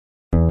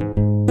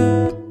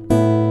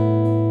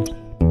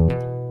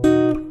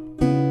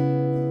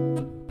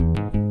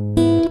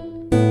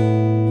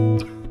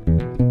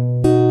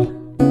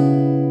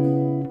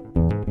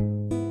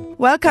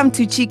Welcome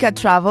to Chica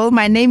Travel.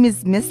 My name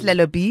is Miss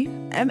Lelobi.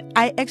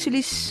 I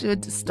actually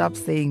should stop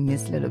saying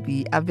Miss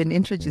Lelobi. I've been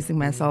introducing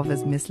myself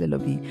as Miss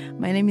Lelobi.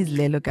 My name is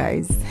Lelo,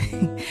 guys.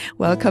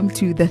 Welcome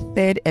to the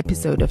third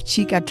episode of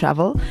Chica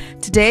Travel.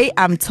 Today,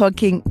 I'm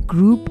talking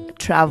group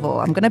travel.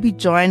 I'm going to be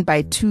joined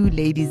by two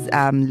ladies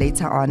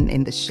later on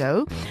in the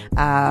show.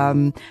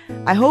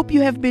 I hope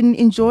you have been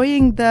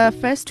enjoying the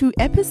first two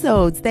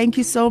episodes. Thank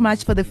you so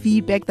much for the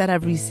feedback that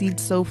I've received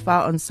so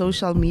far on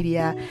social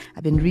media.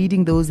 I've been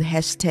reading those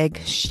hashtag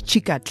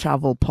Chica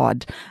Travel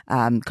Pod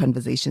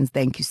conversations.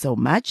 Thank you so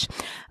much.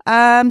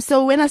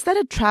 So when I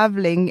started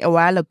traveling a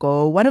while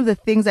ago, one of the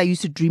things I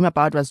used to dream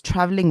about was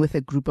traveling with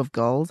a group of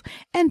girls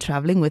and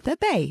traveling with a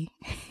bae.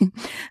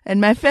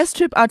 And my first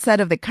trip outside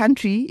of the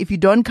country, if you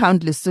don't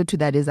count Lesotho,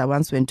 that is, I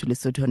once went to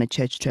Lesotho on a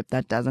church trip,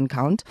 that doesn't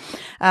count,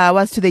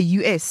 was to the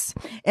US.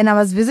 And I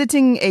was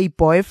visiting a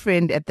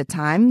boyfriend at the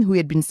time who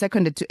had been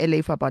seconded to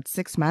LA for about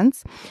 6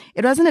 months.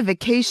 It wasn't a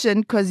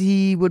vacation because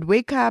he would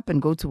wake up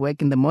and go to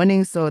work in the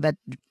morning, so that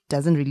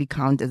doesn't really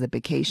count as a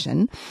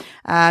vacation.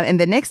 And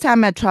the next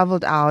time I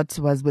traveled out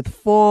was with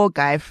 4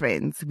 guy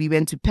friends. We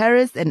went to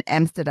Paris and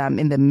Amsterdam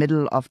in the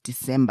middle of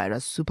December. It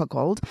was super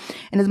cold.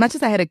 And as much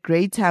as I had a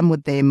great time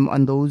with them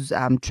on those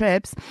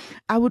trips,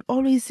 I would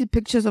always see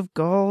pictures of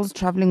girls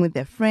traveling with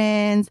their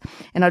friends.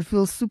 And I'd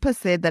feel super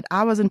sad that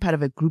I wasn't part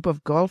of a group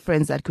of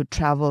girlfriends that could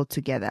travel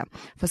together.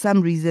 For some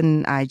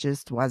reason, I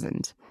just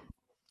wasn't.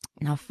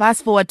 Now,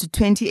 fast forward to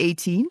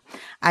 2018,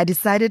 I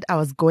decided I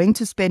was going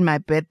to spend my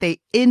birthday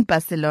in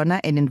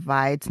Barcelona and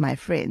invite my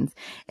friends.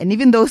 And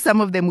even though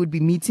some of them would be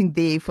meeting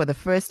there for the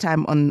first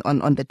time on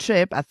the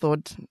trip, I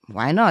thought,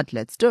 why not?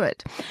 Let's do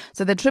it.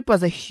 So the trip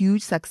was a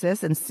huge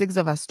success, and 6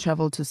 of us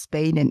traveled to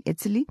Spain and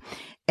Italy.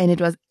 And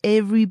it was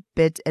every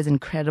bit as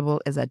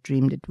incredible as I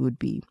dreamed it would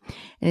be.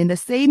 And in the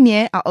same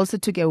year, I also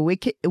took a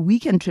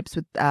weekend trips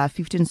with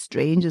 15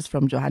 strangers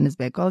from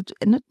Johannesburg.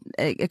 Not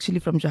actually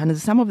from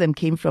Johannesburg. Some of them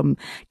came from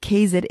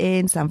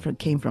KZN, some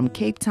came from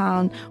Cape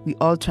Town. We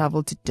all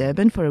traveled to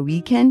Durban for a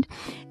weekend.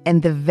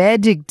 And the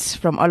verdict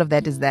from all of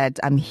that is that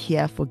I'm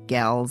here for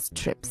girls'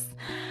 trips.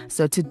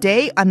 So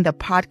today on the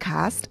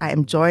podcast, I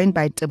am joined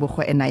by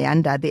Tebogo and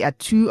Ayanda. They are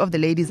 2 of the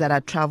ladies that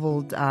I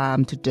traveled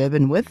to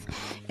Durban with,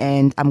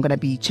 and I'm going to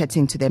be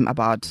chatting to them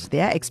about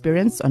their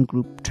experience on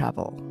group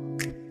travel.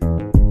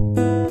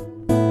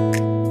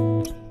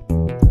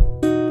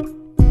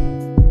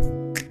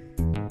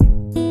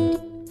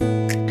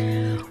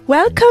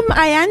 Welcome,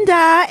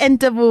 Ayanda and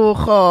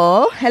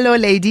Tebogo. Hello,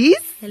 ladies.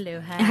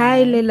 Hello, hi.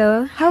 Hi,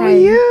 Lelo. How are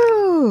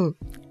you?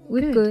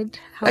 We're good.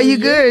 How are you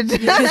good?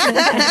 Good.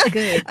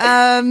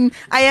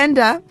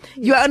 Ayanda,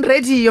 you are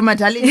already, you're my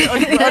darling,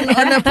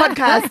 on a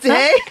podcast,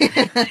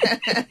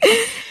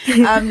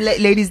 eh?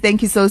 Ladies,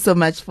 thank you so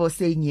much for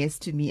saying yes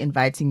to me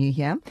inviting you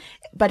here.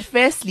 But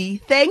firstly,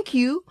 thank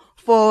you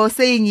for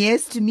saying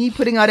yes to me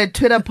putting out a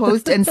Twitter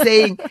post and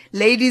saying,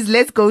 ladies,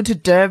 let's go to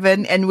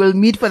Durban and we'll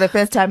meet for the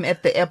first time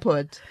at the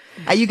airport.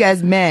 Are you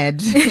guys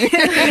mad?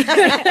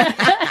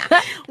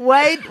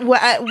 Why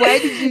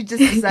did you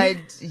just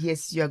decide,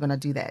 yes, you're going to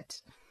do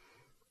that?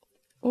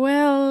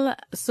 Well,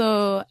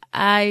 so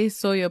I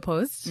saw your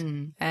post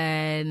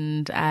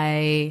and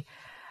I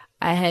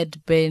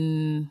had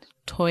been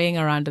toying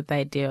around with the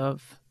idea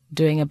of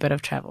doing a bit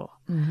of travel.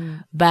 Mm-hmm.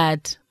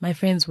 But my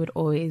friends would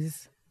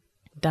always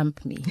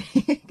dump me.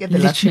 Get the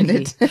last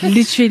minute.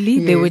 Literally,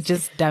 Yes. They would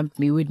just dump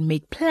me. We'd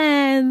make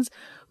plans.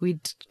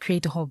 We'd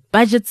create a whole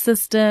budget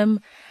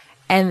system.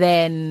 And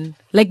then,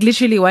 like,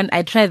 literally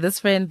I tried this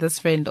friend,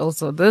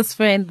 also this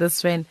friend.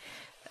 The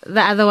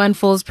other one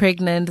falls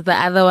pregnant. The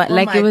other one,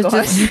 it was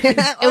just,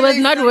 it was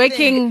not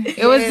working.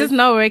 It was just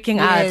not working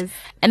out.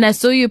 And I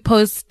saw you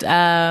post,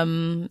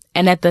 and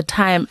at the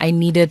time I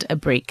needed a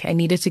break. I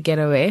needed to get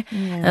away.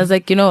 Yeah. I was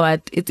like, you know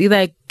what? It's either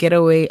I get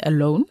away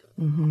alone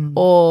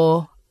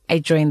or I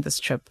joined this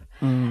trip.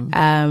 And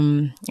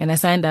I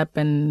signed up,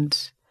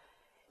 and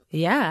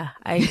yeah,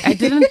 I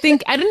didn't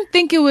think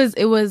it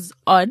was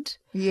odd.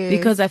 Yes.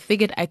 Because I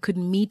figured I could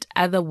meet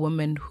other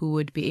women who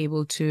would be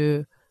able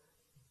to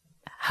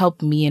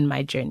help me in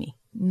my journey.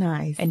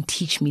 Nice. And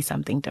teach me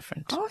something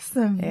different.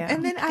 Awesome. Yeah.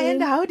 And then,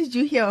 Ayanda, how did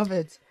you hear of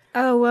it?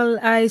 Oh, well,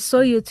 I saw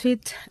your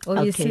tweet,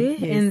 obviously.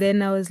 Okay, yes. And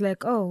then I was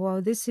like, oh, wow,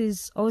 this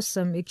is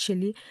awesome,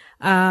 actually.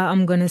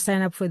 I'm going to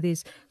sign up for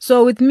this.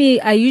 So with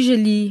me, I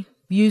usually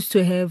used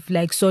to have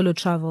like solo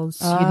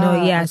travels,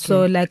 Okay.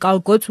 So like I'll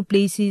go to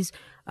places,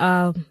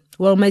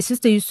 well, my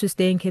sister used to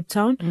stay in Cape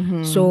Town,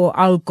 so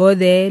I'll go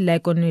there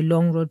like on a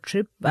long road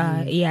trip.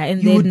 And You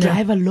then would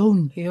drive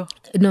alone. Yeah.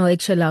 no,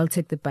 actually, I'll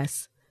take the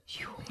bus.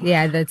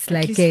 Yeah, that's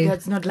like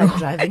That's not like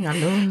driving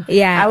alone.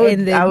 Yeah, I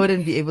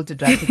wouldn't be able to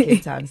drive to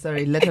Cape Town.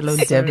 Sorry, let alone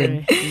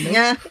Durban.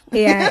 Yeah.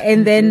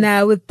 And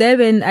then with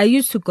Durban, I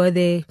used to go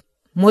there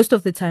most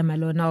of the time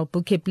alone. I'll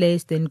book a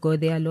place, then go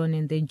there alone,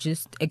 and then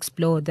just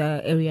explore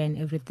the area and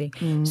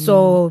everything.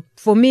 So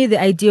for me, the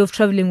idea of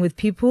traveling with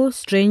people,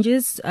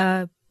 strangers,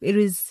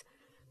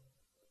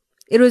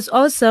 it was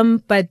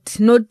awesome, but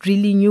not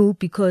really new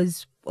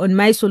because on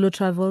my solo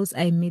travels,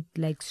 I meet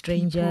like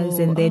strangers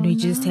and then we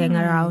just hang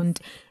around.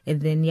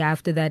 And then,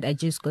 after that, I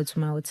just go to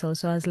my hotel.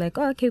 So I was like,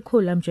 oh, okay,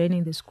 cool. I'm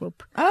joining this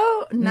group.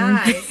 Oh,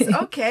 nice.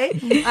 Okay.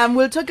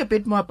 We'll talk a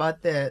bit more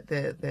about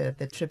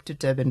the trip to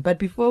Durban. But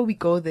before we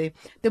go there,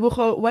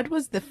 Tebogo, what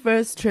was the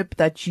first trip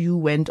that you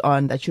went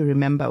on that you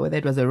remember? Whether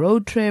it was a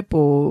road trip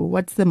or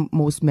what's the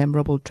most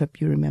memorable trip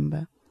you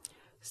remember?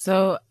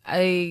 So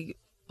we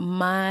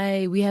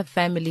have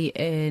family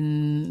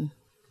in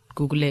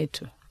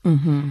Guguletu.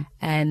 Mm-hmm.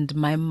 And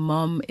my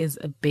mom is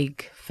a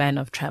big fan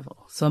of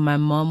travel. So my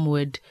mom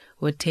would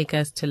take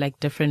us to like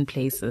different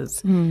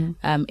places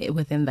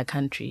within the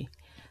country.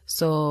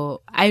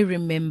 So I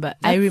remember,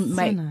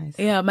 nice.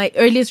 my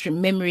earliest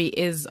memory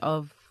is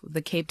of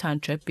the Cape Town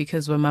trip,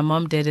 because what my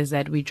mom did is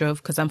that we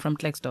drove, because I'm from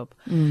Klerksdorp.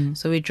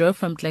 So we drove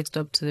from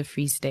Klerksdorp to the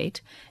Free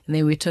State, and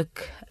then we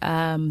took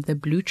the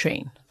blue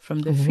train from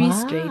the Free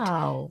State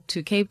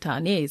to Cape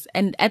Town. Yes.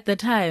 And at the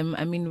time,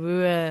 I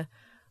mean,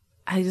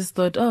 I just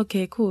thought, oh,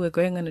 okay, cool, we're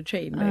going on a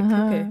train. Like,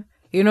 okay.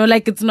 You know,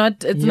 like it's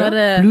not a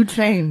blue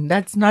train.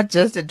 That's not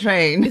just a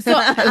train. So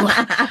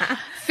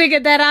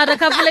figured that out a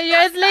couple of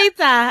years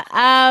later.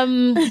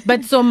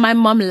 But so my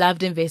mom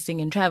loved investing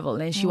in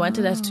travel, and she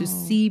wanted us to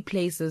see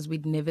places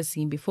we'd never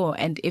seen before.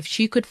 And if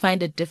she could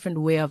find a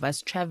different way of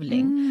us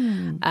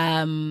traveling,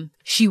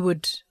 she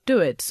would do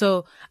it.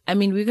 So, I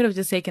mean, we could have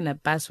just taken a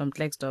bus from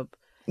Klerksdorp.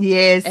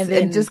 Yes,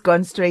 and just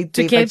gone straight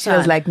to Cape Town. But she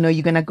was like, no,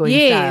 you're gonna go in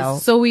style.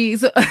 So we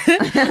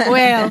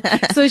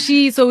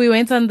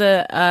went on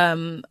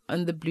the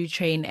blue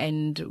train,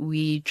 and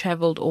we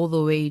traveled all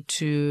the way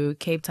to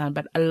Cape Town.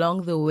 But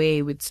along the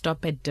way, we'd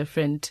stop at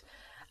different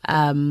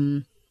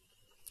in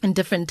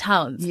different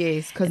towns.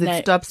 Yes, because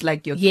it stops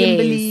like your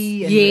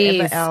Kimberley and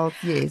wherever else.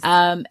 Yes.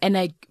 And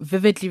I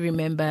vividly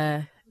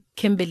remember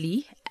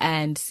Kimberley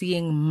and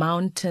seeing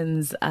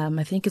mountains.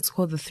 I think it's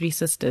called the Three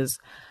Sisters,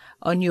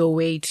 on your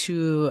way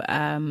to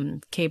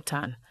Cape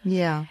Town.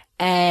 Yeah.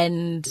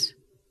 And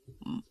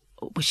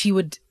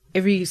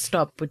every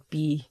stop would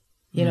be,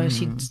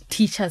 she'd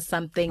teach us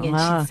something, and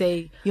she'd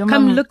say,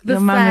 come look this side.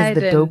 Your mom is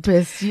the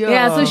dopest.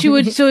 Yeah, so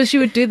she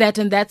would do that,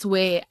 and that's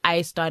where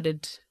I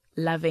started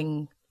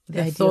loving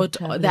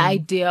the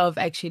idea of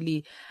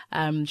actually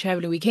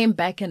traveling. We came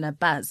back in a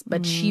bus,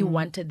 but she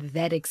wanted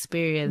that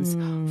experience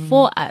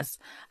for us.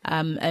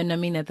 And I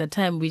mean, at the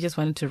time, we just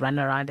wanted to run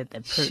around at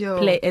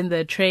the in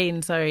the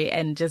train,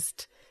 and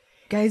just.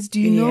 Guys, do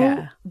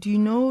you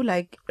know,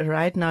 like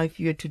right now, if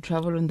you were to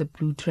travel on the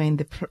blue train,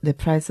 the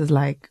price is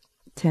like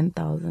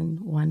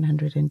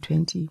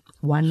 10,120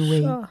 one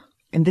way. Sure.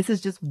 And this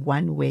is just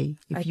one way.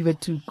 If you were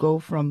to go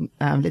from,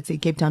 let's say,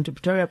 Cape Town to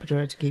Pretoria,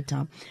 Pretoria to Cape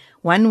Town,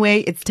 one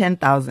way, it's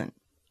 10,000.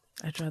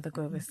 I'd rather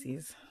go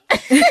overseas.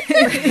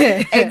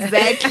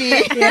 Exactly.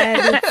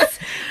 Yeah,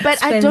 but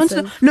expensive. I don't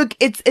know. Look,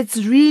 it's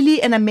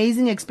really an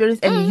amazing experience,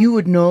 and you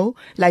would know,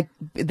 like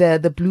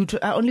the blue.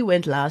 I only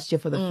went last year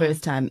for the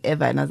first time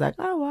ever, and I was like,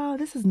 oh wow,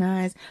 this is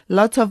nice.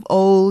 Lots of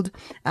old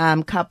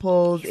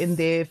couples in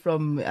there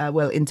from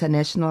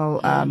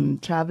international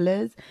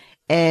travelers.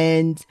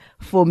 And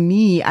for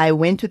me, I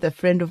went with a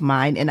friend of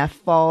mine, and I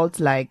felt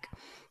like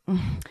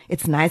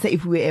it's nicer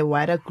if we were a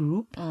wider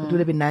group. It would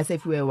have been nicer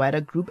if we were a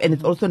wider group. And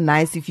it's also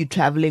nice if you're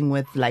traveling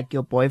with like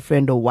your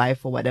boyfriend or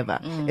wife or whatever.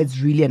 It's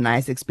really a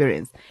nice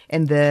experience.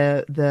 And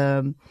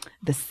the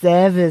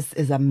service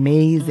is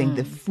amazing.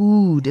 The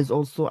food is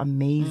also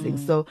amazing.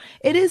 So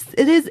it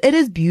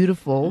is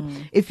beautiful.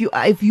 If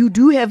you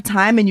do have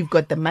time and you've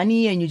got the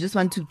money and you just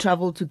want to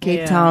travel to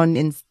Cape Town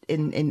in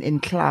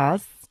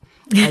class,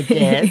 I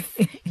guess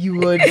you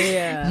would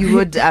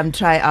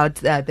try out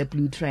the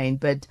blue train,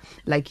 but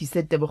like you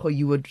said, Tebogo,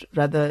 you would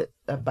rather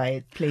buy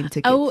a plane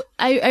ticket.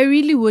 I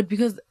really would,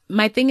 because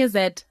my thing is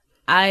that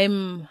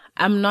I'm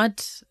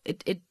not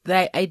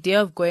the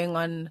idea of going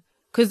on,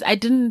 because I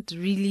didn't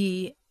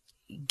really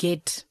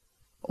get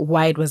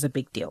why it was a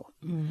big deal.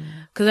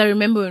 Because I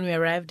remember when we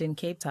arrived in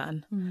Cape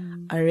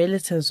Town, our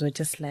relatives were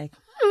just like,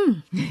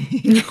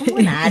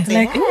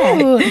 like,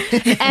 ooh.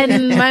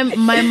 And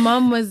my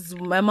mom was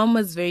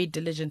very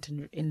diligent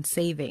in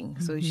saving,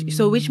 so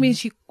which means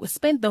she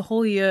spent the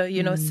whole year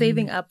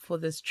saving up for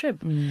this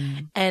trip.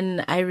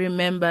 And I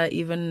remember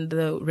even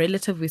the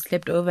relative we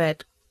slept over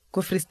at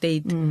Free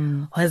State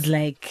was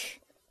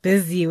like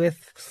busy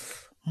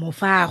with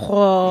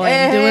Mofago,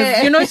 and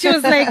there was, she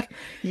was like,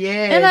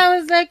 yeah. And I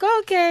was like,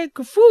 okay,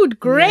 food,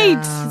 great.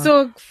 Yeah.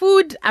 So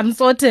food, I'm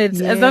sorted.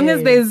 Yes. As long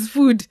as there's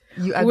food,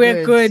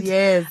 we're good.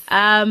 Yes.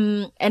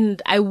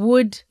 And I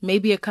would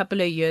maybe a couple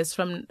of years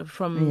from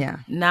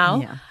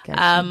now.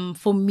 Gotcha.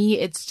 For me,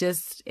 it's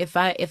just if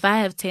I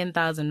have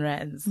 10,000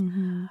 rands,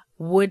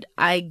 would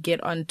I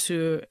get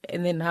onto,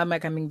 and then how am I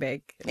coming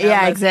back?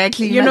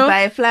 Exactly. You must buy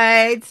a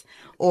flight.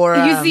 Or,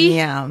 you see,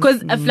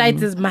 because a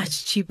flight is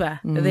much cheaper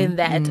than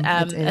that.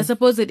 I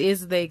suppose it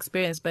is the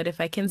experience, but if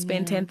I can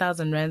spend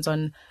 10,000 rands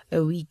on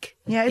a week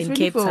in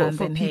Cape Town,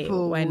 then hey,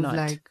 why not?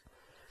 Like,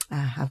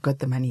 I've got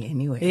the money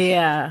anyway.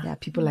 Yeah,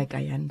 people like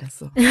Ayanda.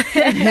 So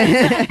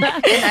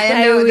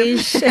I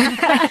wish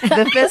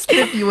the first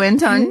trip you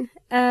went on.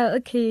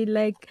 Okay,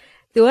 like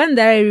The one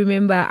that I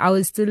remember, I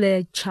was still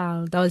a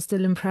child. I was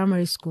still in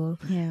primary school.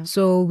 Yeah.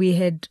 So we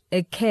had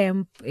a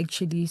camp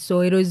actually. So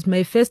it was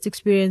my first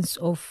experience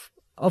of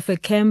a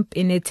camp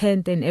in a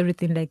tent and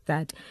everything like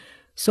that.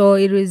 So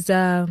it was,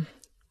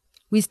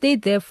 we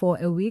stayed there for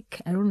a week.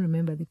 I don't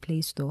remember the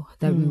place though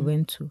that we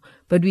went to,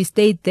 but we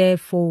stayed there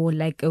for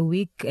like a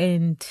week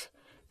and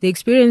the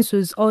experience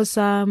was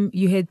awesome.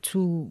 You had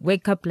to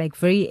wake up like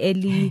very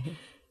early,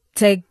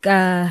 take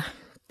a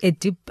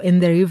dip in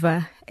the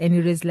river, and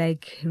it was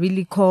like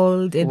really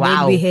cold. And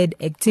then we had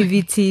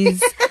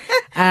activities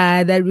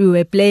that we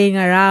were playing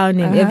around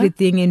and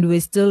everything, and we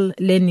were still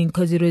learning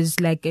because it was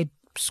like a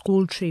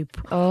school trip.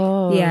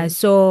 Oh, Yeah.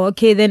 So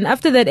okay, then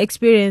after that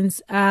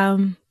experience,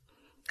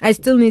 I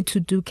still need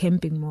to do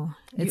camping more.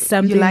 It's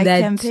something you like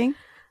that camping?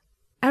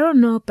 I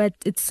don't know, but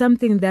it's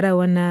something that I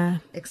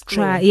wanna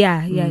Explore. try.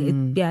 Yeah,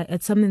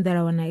 it's something that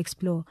I wanna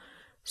explore.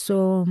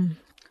 So,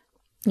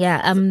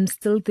 yeah, I'm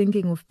still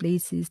thinking of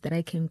places that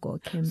I can go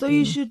camping. So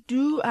you should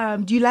do.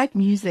 Do you like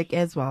music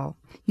as well?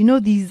 You know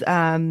these.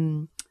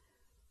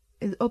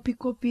 Is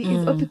Opikopi?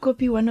 Is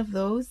Opikopi one of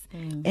those?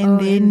 And then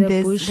and the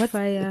there's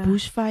bushfire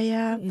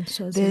bushfire. in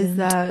Swaziland.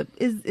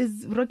 There's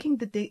is rocking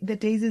the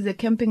daisies a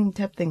camping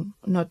type thing?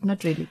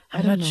 Not really.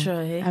 I'm not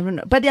sure. Eh? I don't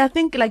know. But I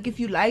think like if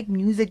you like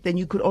music, then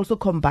you could also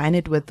combine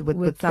it with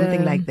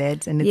something like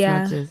that, and it's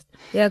not just.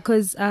 Yeah,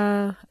 because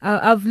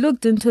I've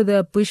looked into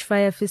the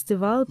bushfire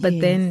festival, but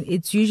then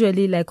it's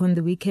usually like on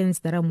the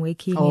weekends that I'm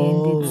working,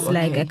 and it's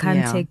like I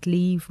can't take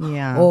leave,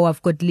 or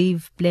I've got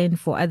leave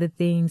planned for other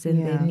things,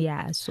 and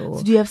then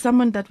So do you have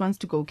someone that wants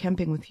to go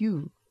camping with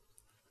you?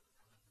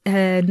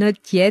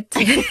 Not yet.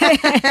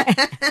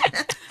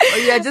 Or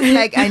you're just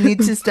like, I need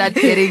to start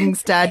getting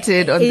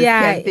started on this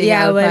camping.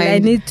 I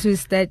need to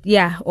start,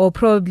 or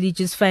probably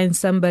just find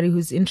somebody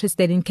who's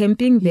interested in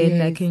camping, then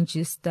I can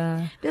just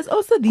there's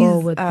also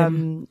these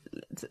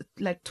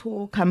like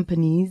tour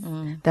companies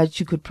that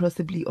you could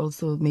possibly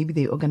also, maybe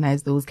they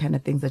organize those kind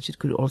of things that you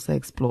could also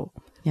explore.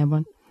 Yeah,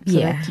 but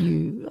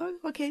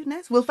okay,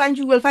 nice. We'll find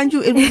you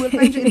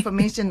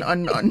information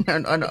on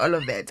all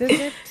of that.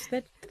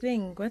 That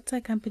thing, what's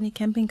that company?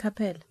 Camping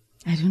Capella.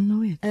 I don't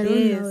know it. I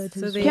don't know it.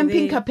 So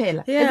Camping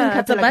Capella. Yeah,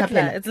 it's a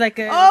butler. It's like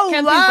a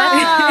camping wow.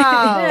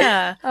 butler.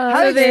 Yeah.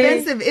 How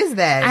expensive is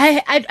that?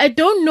 I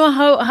don't know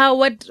how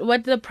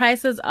what the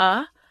prices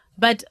are,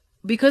 but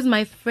because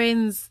my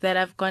friends that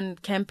I've gone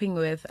camping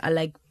with are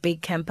like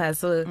big campers,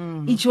 so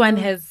each one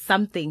has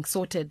something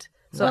sorted.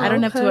 So I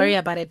don't have to worry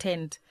about a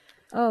tent.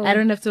 Oh. I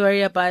don't have to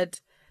worry about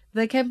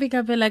the Camping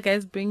Capella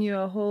guys bring you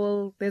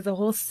there's a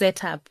whole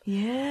setup.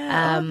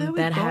 Yeah. There we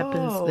that go.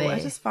 happens there. I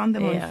just found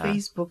them on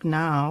Facebook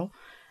now.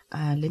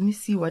 Let me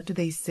see, what do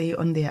they say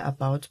on their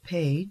about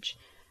page?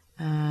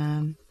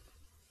 Camping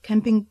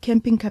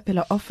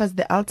Capella offers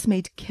the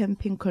ultimate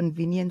camping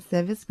convenience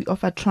service. We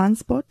offer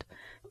transport,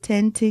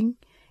 tenting,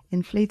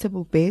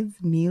 inflatable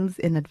beds, meals,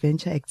 and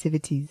adventure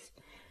activities.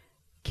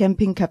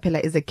 Camping Capella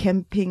is a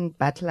camping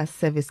butler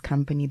service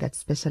company that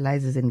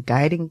specializes in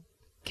guiding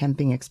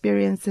camping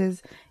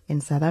experiences in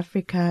South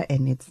Africa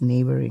and its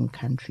neighboring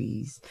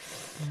countries.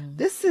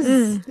 This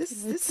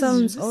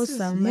sounds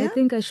awesome. I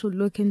think I should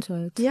look into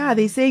it. Yeah,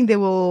 they're saying they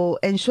will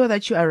ensure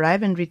that you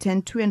arrive and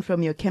return to and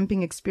from your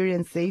camping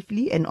experience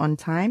safely and on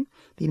time.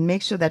 They'll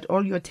make sure that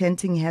all your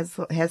tenting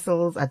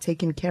hassles are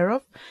taken care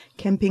of.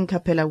 Camping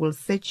Capella will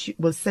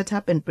set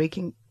up and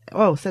break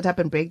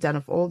down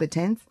of all the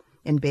tents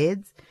and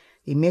beds.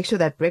 They make sure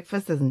that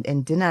breakfast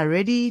and dinner are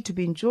ready to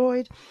be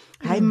enjoyed.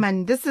 Hi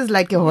man, this is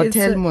like a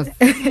hotel,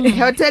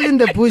 hotel in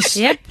the bush.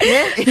 Yep.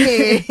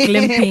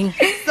 Glamping.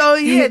 So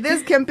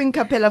there's Camping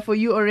Capella for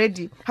you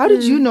already. How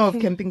did you know of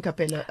Camping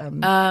Capella?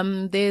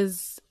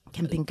 There's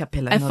Camping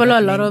Capella. I follow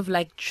a lot of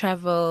like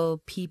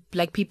travel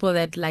people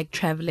that like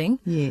traveling.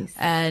 Yes.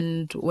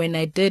 And when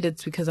I did,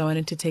 it's because I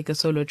wanted to take a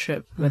solo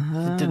trip, but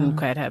it didn't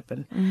quite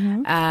happen.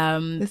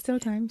 There's still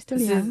time, still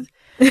young.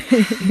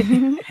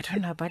 I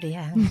don't know about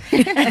young.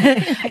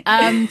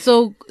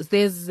 So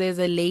there's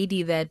a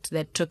lady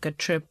that took a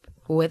trip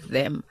with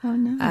them. Oh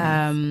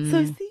nice.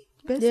 So see.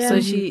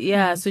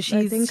 So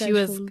she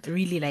was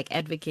really like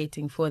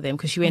advocating for them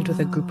because she went with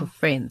a group of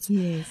friends.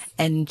 Yes.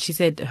 And she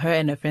said her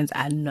and her friends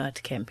are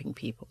not camping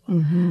people.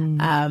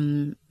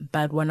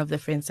 But one of the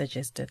friends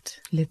suggested,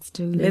 let's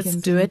do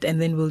it,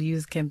 and then we'll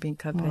use Camping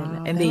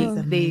Capella. And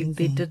they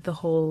did the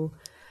whole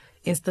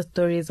Insta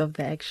stories of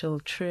the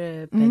actual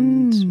trip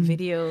and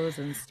videos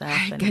and stuff.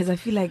 Guys, I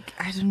feel like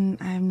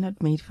I'm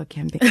not made for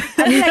camping.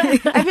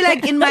 I feel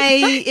like in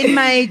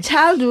my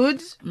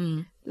childhood,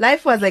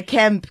 life was a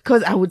camp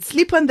because I would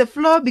sleep on the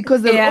floor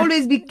because there would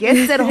always be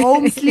guests at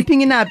home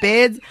sleeping in our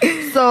beds.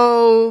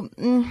 So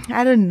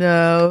I don't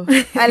know.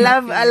 I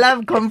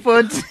love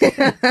comfort. So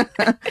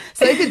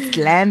if it's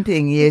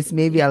glamping, yes,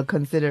 maybe I'll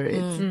consider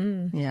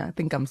it. Yeah, I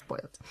think I'm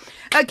spoiled.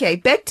 Okay,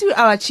 back to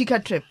our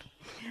Chika trip.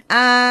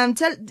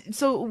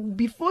 So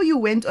before you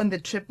went on the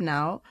trip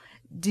now,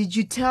 did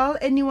you tell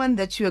anyone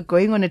that you were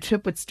going on a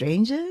trip with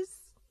strangers,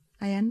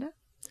 Ayanda?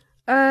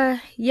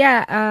 I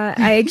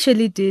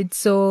actually did.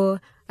 So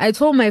I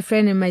told my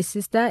friend and my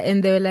sister,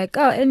 and they were like,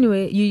 "Oh,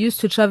 anyway, you used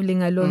to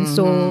traveling alone,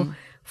 so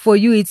for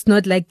you, it's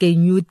not like a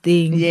new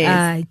thing.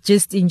 Yes.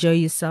 Just enjoy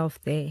yourself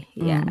there."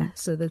 Yeah.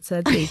 So that's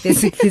what they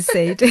basically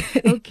said.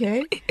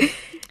 Okay.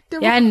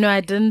 Yeah, no,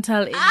 I didn't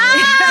tell anyone.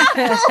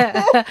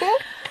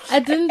 I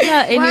didn't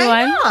tell anyone.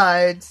 Why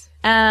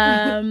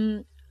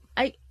not?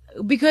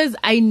 Because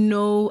I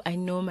know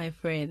my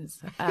friends.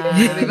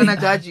 They're gonna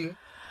judge you.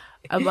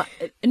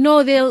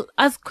 No, they'll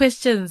ask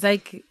questions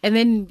and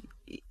then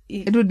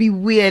It would be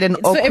weird and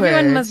awkward. So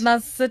everyone must now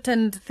sit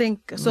and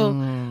think. So,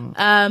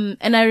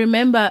 and I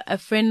remember a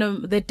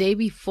friend the day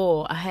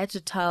before, I had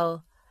to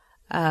tell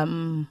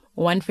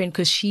one friend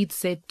because she'd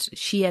said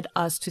she had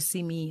asked to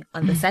see me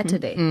on the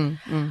Saturday.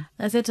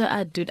 I said to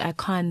her, dude, I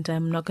can't.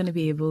 I'm not going to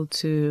be able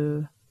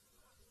to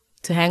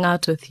hang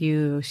out with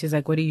you. She's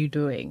like, what are you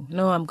doing?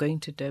 No, I'm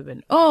going to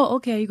Durban. Oh,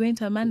 okay. Are you going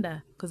to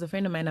Amanda? Because a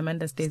friend of mine,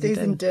 Amanda, stays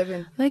in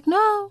Durban. Like,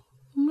 no,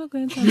 I'm not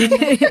going to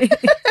Amanda.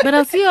 But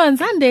I'll see you on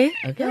Sunday.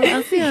 Okay.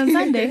 I'll see you on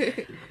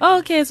Sunday. Oh,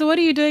 okay. So what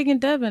are you doing in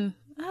Durban?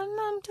 No,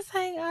 I'm just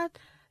hanging out.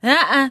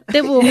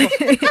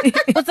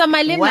 What's on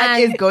my lip? What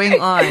is going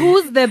on?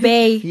 Who's the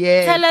bae?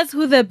 Yeah. Tell us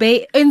who the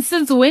bae. And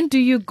since when do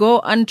you go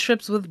on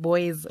trips with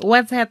boys?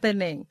 What's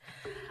happening?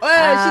 Oh,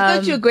 she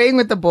thought you were going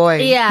with the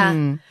boy.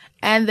 Yeah.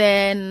 And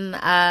then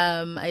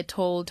I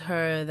told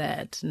her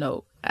that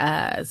no.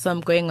 So I'm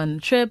going on a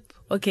trip.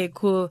 Okay,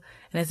 cool.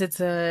 And I said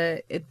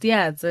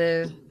it's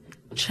a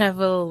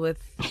travel with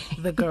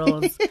the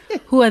girls.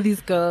 Who are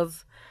these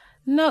girls?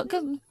 No,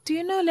 do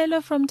you know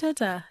Lelo from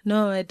Teta?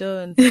 No, I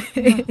don't. No.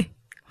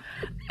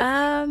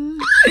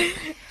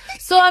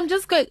 So I'm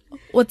just going.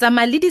 What's a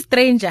my lady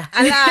stranger?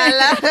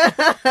 Yeah,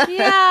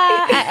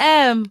 I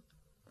am.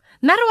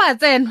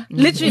 Narwaten.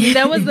 Literally,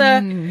 that was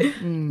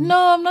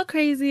no, I'm not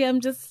crazy.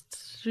 I'm just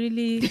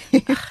really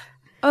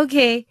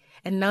okay.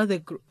 And now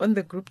on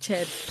the group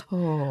chat.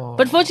 Oh.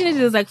 But fortunately,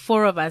 there's like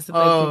 4 of us in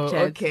the group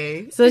chat.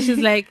 Okay. So she's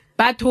like,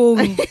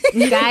 Batung,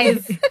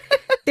 guys,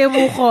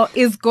 Tebogo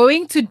is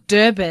going to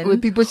Durban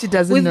with people she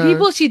doesn't know. With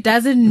people she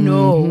doesn't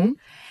know.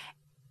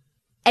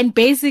 And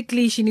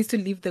basically, she needs to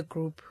leave the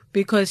group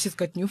because she's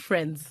got new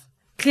friends.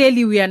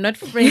 Clearly, we are not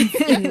friends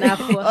enough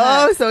for her.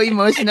 Oh, so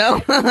emotional.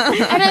 And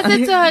I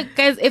said to her,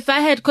 guys,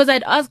 because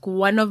I'd asked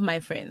one of my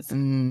friends,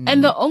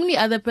 and the only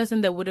other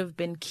person that would have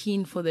been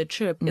keen for the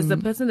trip is the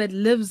person that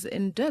lives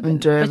in Durban.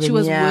 But she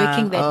was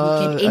working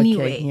that weekend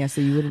anyway. Okay. Yeah,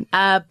 so you wouldn't.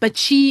 But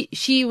she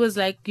was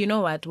like, you know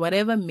what?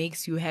 Whatever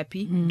makes you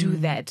happy, do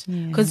that.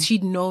 Because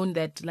she'd known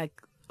that like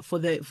for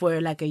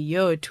like a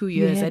year or 2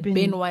 years, I'd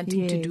been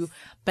wanting to do.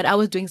 But I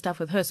was doing stuff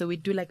with her, so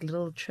we'd do like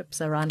little trips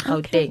around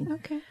Gauteng.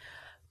 Okay.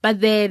 But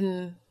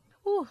then,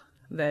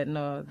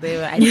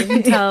 I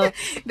didn't tell.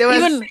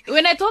 Even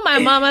when I told my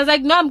mom, I was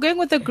like, no, I'm going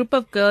with a group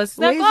of girls. She's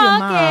like,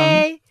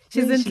 okay.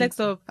 She's in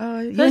Flexop.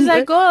 So she's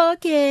like, oh,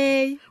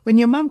 okay. When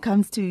your mom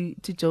comes to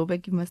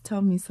Joburg, you must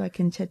tell me so I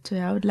can chat to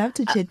her. I would love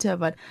to chat to her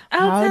about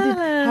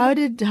how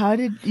did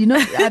you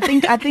know?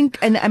 I think,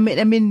 and I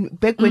mean,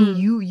 back when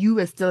you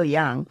were still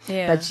young,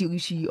 but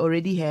she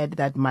already had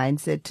that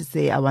mindset to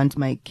say, I want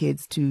my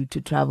kids to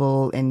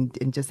travel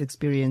and just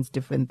experience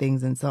different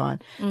things and so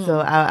on.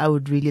 So I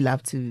would really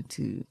love to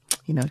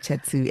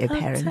chat to a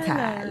parent. I'll tell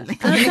her.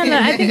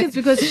 I think it's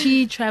because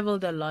she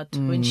traveled a lot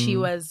when she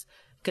was.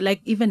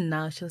 Like even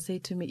now, she'll say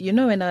to me, you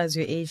know, when I was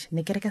your age,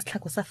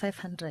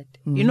 500.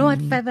 You know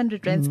what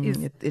 500 rands is?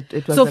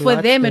 It was so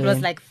for them, it was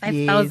like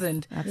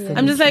 5,000. Yes,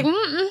 I'm just like,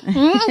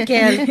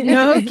 girl,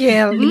 no,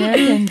 girl.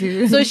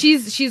 So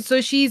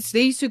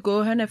they used to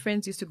go, her and her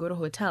friends used to go to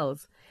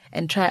hotels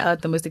and try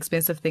out the most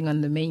expensive thing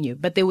on the menu,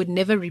 but they would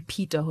never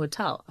repeat a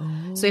hotel.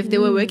 So if they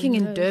were working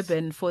in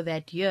Durban for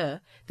that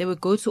year, they would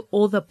go to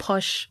all the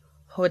posh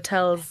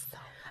hotels.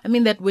 I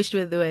mean, that wished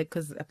where they were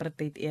because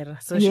apartheid era.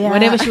 So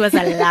whatever she was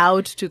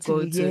allowed to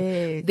go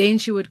to, then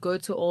she would go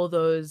to all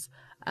those,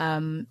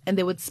 and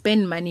they would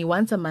spend money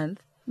once a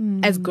month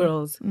as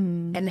girls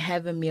and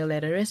have a meal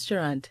at a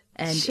restaurant.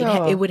 And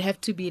it would have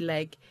to be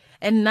like,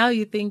 and now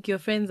you think your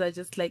friends are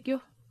just like,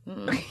 yo,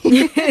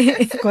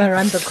 go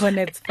around the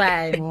corner, it's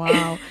fine.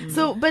 Wow.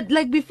 So, but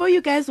like before you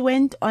guys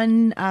went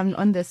on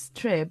this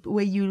trip,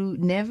 were you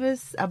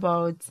nervous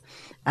about,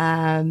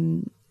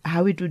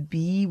 how it would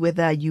be,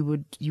 whether you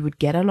would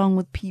get along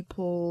with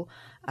people?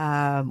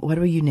 What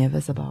were you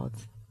nervous about?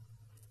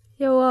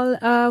 Yeah,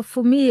 well,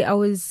 for me, I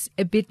was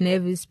a bit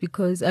nervous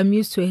because I'm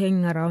used to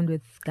hanging around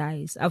with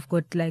guys. I've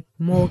got like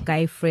more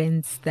guy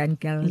friends than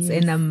girls,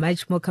 and I'm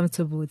much more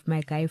comfortable with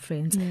my guy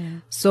friends. Yeah.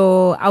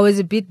 So I was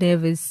a bit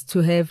nervous to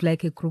have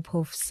like a group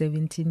of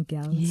 17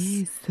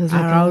 girls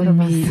around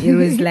me. It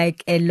was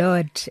like a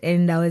lot,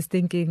 and I was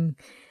thinking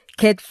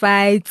cat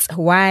fights,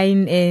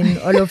 wine, and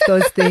all of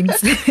those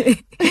things.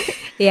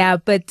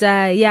 But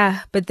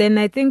then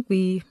I think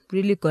we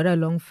really got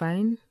along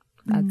fine,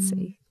 I'd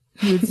say.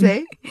 You'd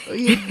say?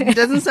 It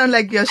doesn't sound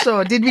like you're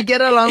sure. Did we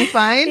get along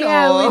fine?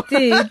 Yeah,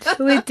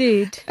 we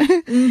did.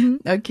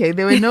 Okay,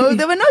 there were no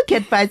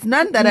cat fights,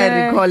 none that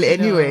I recall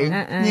anyway.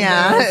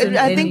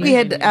 I think we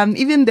had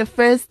even the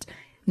first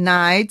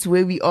night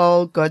where we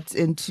all got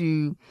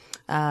into,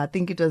 I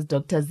think it was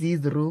Dr.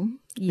 Z's room.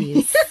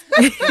 Yes.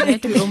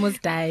 We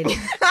almost died.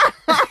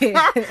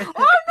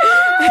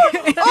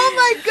 Oh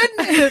my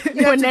goodness!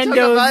 You have to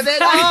talk about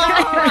it.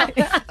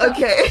 Oh.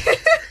 Okay.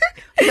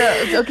 So,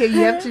 okay,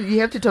 you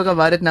have to talk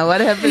about it now.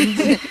 What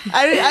happened?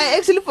 I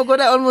actually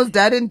forgot I almost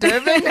died in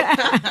Durban.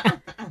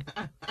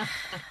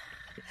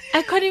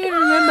 I can't even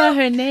remember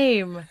her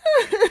name.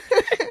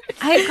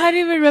 I can't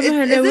even remember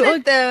her name.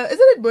 Isn't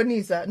it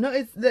Bonisa? No,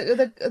 it's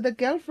the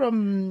girl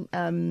from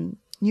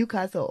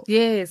Newcastle.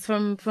 Yes,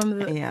 from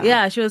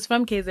the she was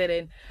from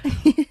KZN.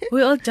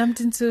 We all jumped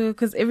into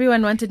because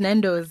everyone wanted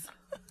Nando's.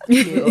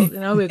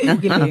 Now we're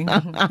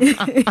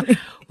googling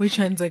which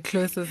one's the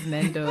closest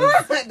Nando's.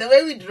 The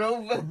way we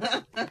drove.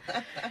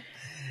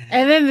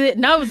 And then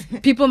now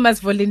people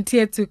must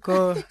volunteer to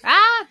go.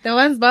 The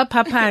ones about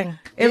Papang.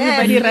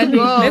 Everybody running.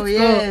 Let's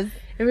go.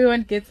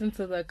 Everyone gets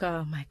into the car.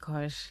 Oh my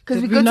gosh!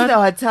 Because we got to the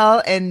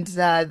hotel and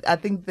I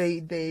think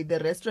the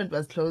restaurant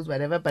was closed,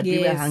 whatever. But we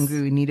were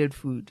hungry. We needed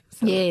food.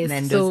 So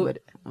Nando's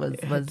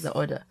was the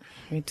order.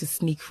 We had to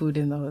sneak food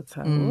in the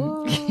hotel.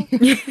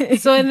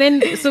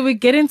 So we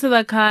get into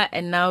the car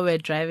and now we're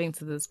driving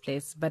to this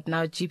place. But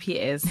now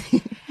GPS.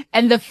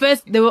 And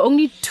there were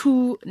only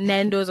 2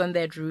 Nando's on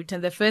that route,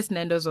 and the first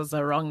Nando's was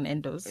the wrong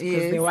Nando's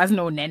because there was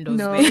no Nando's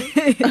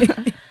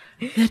there.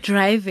 They're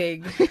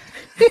driving.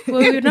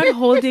 Well, we're not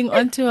holding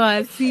onto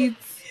our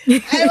seats. I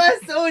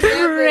was so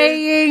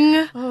praying.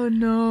 Nervous. Oh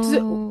no!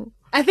 So,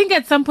 I think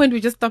at some point we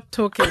just stopped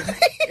talking.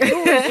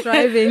 Who was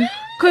driving?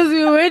 Because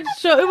we weren't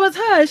sure. It was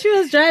her. She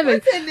was driving.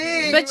 What's her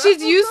name? But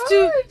she's used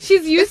to.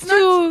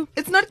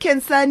 It's not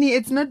Kensani.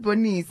 It's not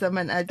Bonisa,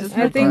 man. I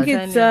think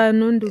it's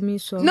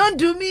Nondumiso.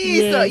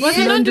 Nondumiso. Yes,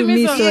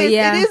 Nondumiso.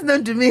 Yeah, it is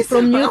Nondumiso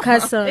from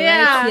Newcastle.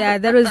 Yeah, yeah,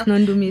 that was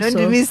Nondumiso.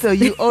 Nondumiso,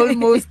 you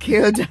almost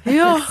killed her.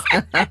 Yo.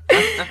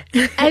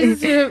 I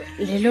just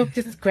Lelo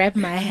just grabbed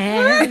my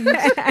hand.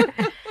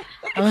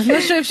 I was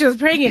not sure if she was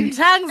praying in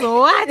tongues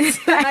or what.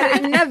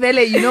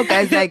 Navele, you know,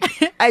 guys, like,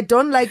 I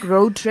don't like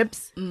road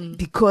trips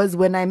because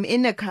when I'm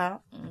in a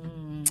car,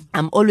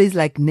 I'm always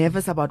like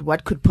nervous about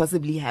what could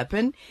possibly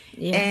happen.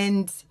 Yeah.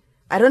 And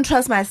I don't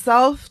trust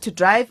myself to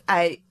drive.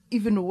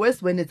 Even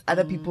worse when it's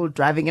other people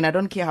driving, and I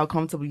don't care how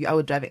comfortable you are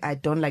with driving. I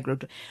don't like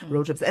road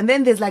trips. And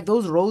then there's like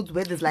those roads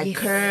where there's like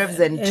curves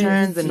and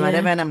turns and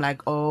whatever. And I'm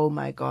like, oh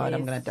my God,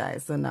 I'm going to die.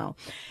 So now,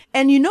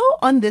 and you know,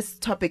 on this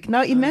topic,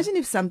 now imagine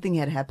if something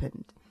had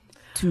happened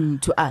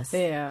to us.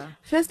 Yeah.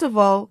 First of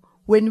all,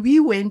 when we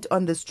went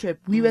on this trip,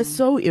 we were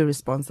so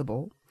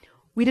irresponsible.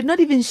 We did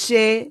not even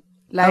share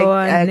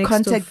like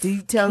contact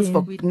details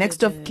for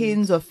next of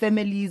kins or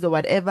families or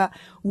whatever,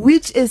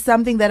 which is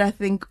something that I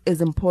think is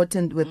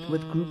important with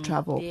group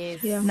travel.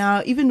 Yes. Yeah.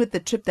 Now, even with the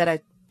trip that I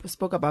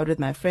spoke about with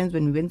my friends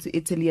when we went to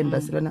Italy and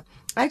Barcelona,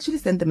 I actually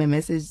sent them a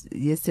message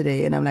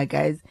yesterday and I'm like,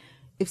 guys,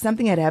 if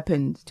something had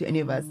happened to any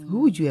of us, who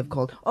would you have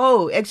called?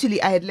 Oh,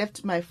 actually, I had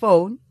left my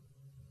phone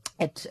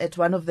at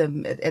one of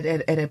them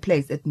at a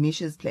place, at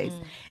Misha's place.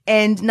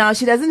 And now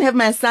she doesn't have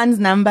my son's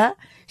number.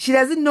 She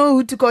doesn't know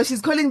who to call.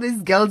 She's calling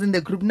these girls in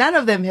the group. None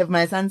of them have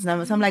my son's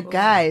number. So I'm like,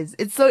 guys,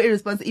 it's so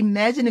irresponsible.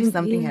 Imagine if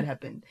something had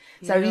happened.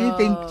 So I really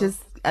think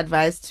just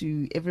advice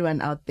to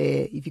everyone out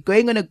there, if you're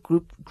going on a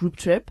group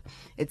trip,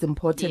 it's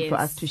important for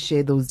us to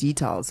share those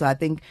details. So I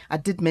think I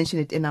did mention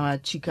it in our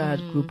Chica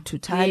group to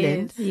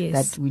Thailand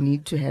that we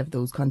need to have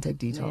those contact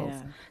details.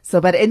 Yeah.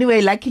 So, but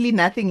anyway, luckily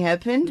nothing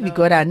happened. We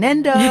got our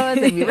Nando's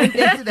and we went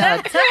into the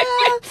hotel.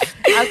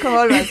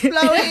 Alcohol was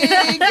flowing.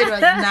 It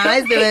was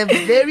nice. There were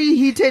very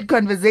heated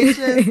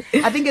conversations.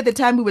 I think at the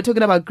time we were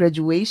talking about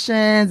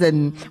graduations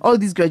and all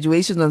these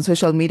graduations on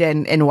social media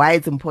and why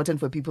it's important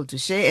for people to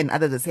share, and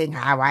others are saying,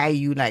 why are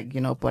you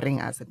boring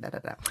us and da da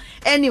da.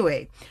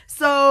 Anyway,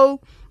 so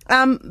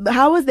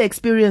how was the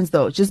experience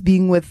though, just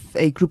being with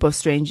a group of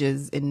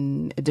strangers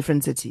in a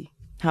different city?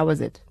 How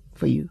was it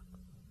for you,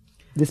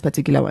 this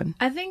particular one?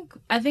 I think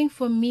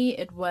for me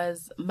it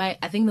was one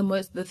thing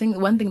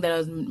that I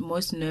was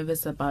most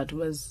nervous about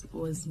was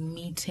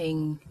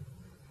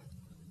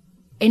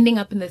ending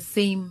up in the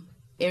same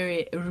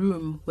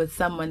room with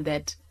someone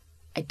that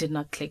I did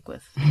not click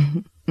with.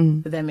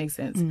 If that makes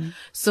sense.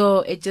 So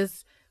it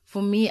just,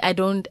 for me,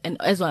 and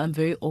as well, I'm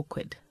very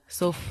awkward.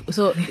 So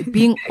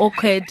being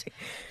awkward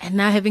and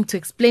now having to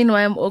explain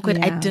why I'm awkward,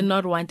 I did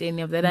not want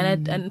any of that.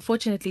 And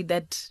unfortunately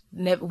that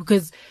never,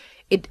 because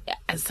it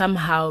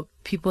somehow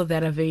people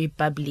that are very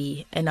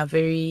bubbly and are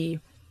very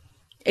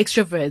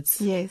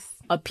extroverts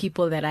are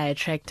people that I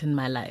attract in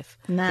my life.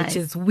 Nice. Which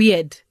is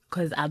weird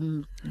because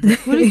I'm...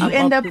 Who did you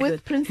end up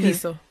with,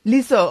 Princess?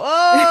 Liso.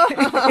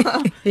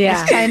 Oh!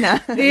 Yeah. It's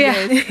China.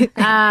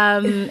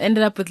 Yeah.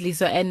 Ended up with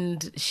Liso,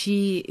 and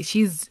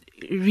she's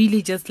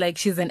really just like,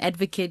 she's an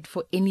advocate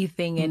for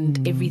anything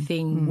and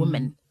everything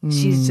woman.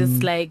 She's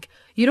just like,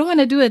 You don't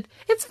want to do it.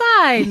 It's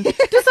fine.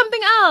 Do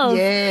something else.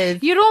 Yes.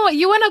 You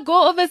want to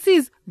go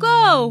overseas.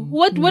 Go.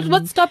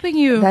 What's stopping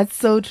you? That's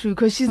so true.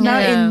 Because she's now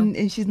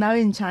Yeah. she's now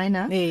in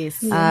China.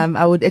 Yes.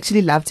 I would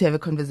actually love to have a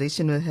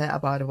conversation with her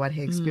about what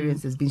her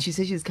experience has been. She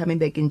says she's coming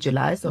back in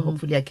July, so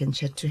hopefully I can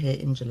chat to her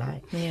in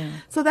July. Yeah.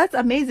 So that's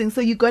amazing.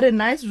 So you got a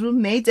nice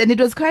roommate, and it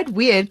was quite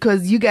weird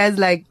because you guys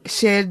like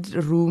shared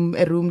a room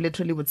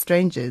literally with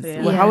strangers.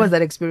 Yeah. Well, how was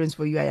that experience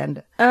for you,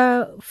 Ayanda?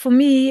 For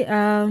me,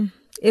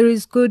 it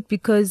is good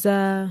because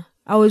I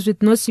was with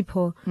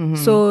Nosipo,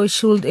 so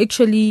she would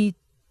actually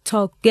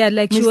talk. Yeah,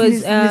 like she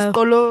was. Miss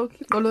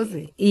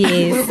Koloze.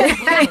 Yes.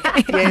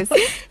 Yes.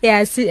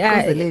 Yeah. See,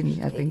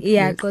 Kozeleni, I think.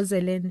 yeah, Yes.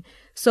 Kozeleni.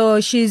 So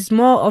she's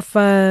more of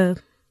a,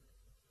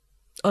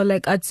 or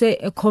like I'd say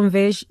a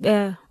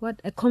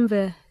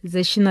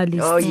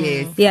conversationalist. Oh,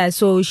 yes. Yeah.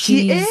 So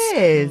She she's.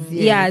 is.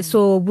 Yeah, Yes.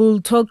 so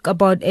we'll talk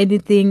about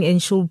anything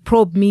and she'll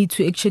probe me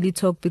to actually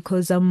talk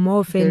because I'm more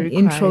of an Very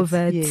quiet,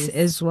 introvert yes.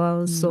 as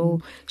well.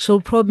 So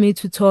she'll probe me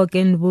to talk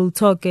and we'll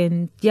talk,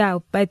 and yeah,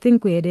 I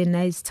think we had a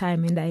nice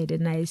time and I had a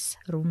nice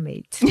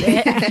roommate.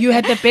 You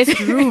had the best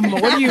room.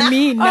 What do you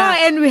mean? Oh,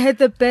 and we had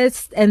the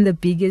best and the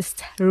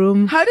biggest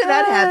room. How did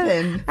that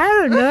happen? I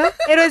don't know.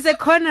 It was a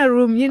corner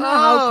room. You know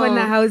how Oh.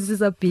 corner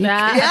houses are big.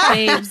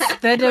 Babes.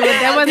 That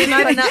was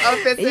not Corner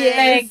offices.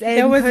 Yes, that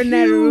and was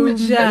corner room.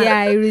 huge.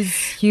 Yeah, it was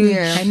huge.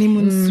 Yeah.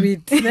 honeymoon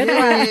suite.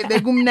 Yeah,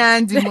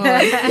 begumnandi mo.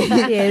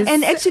 Yes.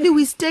 And actually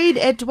we stayed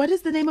at, what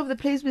is the name of the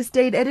place we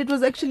stayed at? It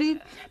was actually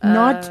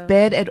not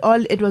bad at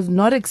all. It was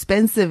not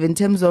expensive in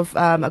terms of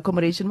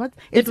accommodation. What?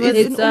 It was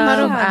in part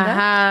of Umhlanga.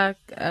 Aha.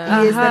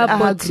 Yes, that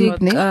Aha Boutique,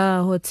 group, ne?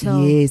 hotel.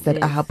 Yes,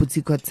 that Aha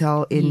Boutique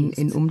Hotel in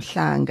Yes.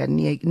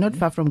 Umhlanga, not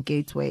far from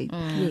Gateway.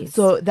 Yes.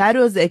 So that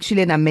was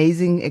actually an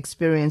amazing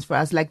experience for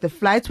us. Like the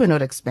flights were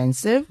not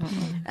expensive.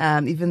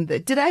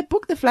 Did I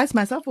book the flights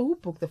myself or who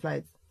booked the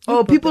flights?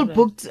 Oh, people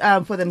booked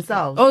for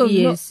themselves. Oh,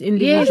 Yes, no.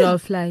 individual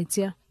flights,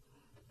 yeah.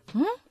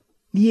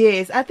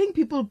 Yes, I think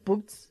people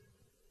booked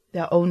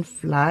their own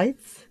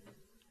flights.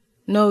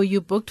 No,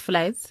 you booked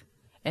flights,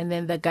 and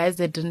then the guys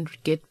that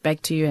didn't get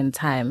back to you in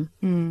time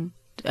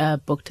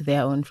booked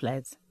their own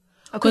flights.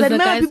 Because I the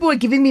remember guys- people were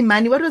giving me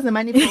money. What was the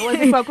money for? Was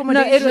it for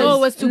accommodation? No, it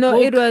was to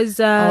book. it was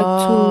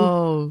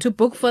Oh. To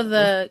book for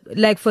the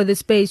like for the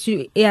space.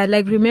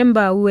 Like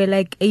remember we were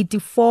like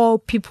 84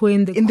 people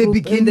in the In the group,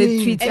 beginning. in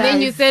the Twitter. and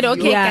then you said,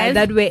 okay, yeah, guys.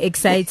 that were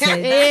excited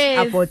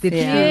Yes. about the trip.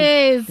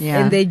 Yes. Yeah.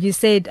 And then you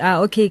said,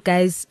 okay,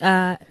 guys,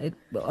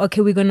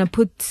 okay, we're gonna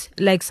put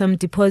like some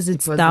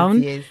deposits Deposits,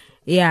 down. yes.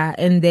 Yeah,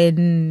 and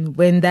then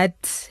when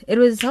it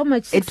was how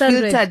much? It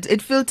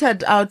 600.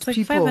 filtered out It's like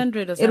people.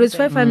 500 or something. It was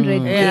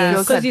 500. Yeah, Yes.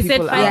 Filtered because you said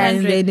people out. Yeah, and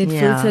 500. then it Yeah.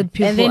 filtered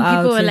people and then out.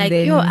 people were and like,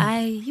 then, yo,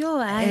 I.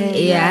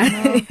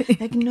 Yeah.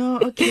 Like no,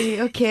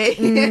 okay.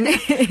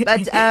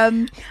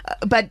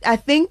 But I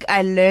think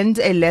I learned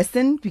a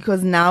lesson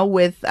because now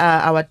with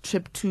our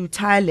trip to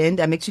Thailand,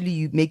 I'm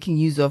actually making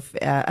use of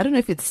I don't know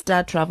if it's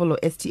Star Travel or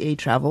STA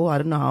Travel. I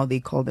don't know how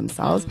they call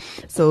themselves.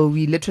 So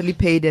we literally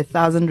paid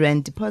 1,000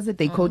 rand deposit.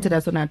 They quoted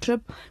us on our trip.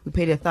 We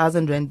paid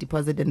 1,000 rand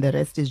deposit, and the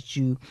rest is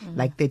due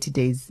like 30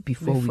 days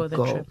before we the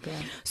go. trip, yeah.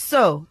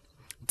 So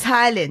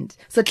Thailand.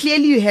 So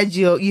clearly you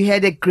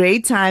had a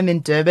great time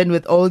in Durban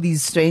with all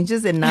these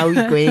strangers, and now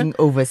we're going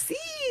overseas.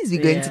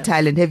 We're going to Yeah.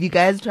 Thailand. Have you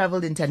guys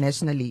traveled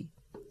internationally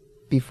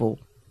before?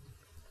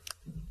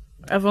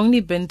 I've only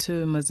been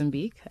to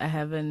Mozambique. I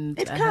haven't.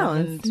 It I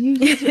counts.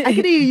 haven't- I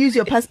can you use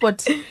your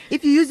passport.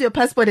 If you use your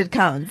passport, it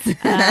counts.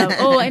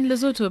 and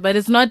Lesotho, but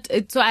it's not.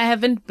 So I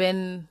haven't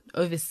been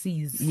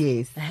overseas.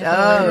 Yes. haven't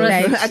Oh,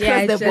 Right. across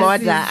Yeah, the just-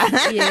 border.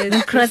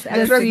 Yes, Across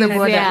the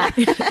border. Yeah.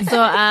 So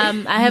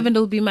I haven't.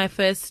 It'll be my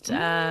first.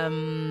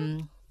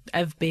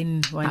 I've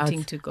been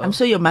wanting to go. I'm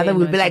sure your mother Been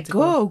will be wanting like, to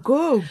go.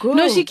 go.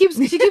 No, she keeps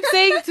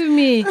saying to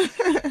me,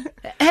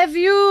 Have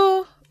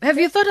you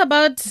thought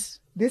about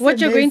This what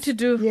and you're this. going to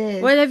do?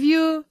 Yes. Well, have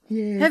you?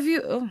 Yes. Have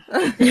you? Oh.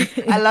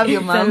 I love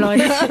your mom.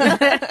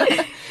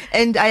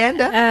 And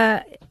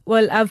Ayanda?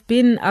 Well, I've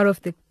been out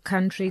of the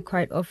country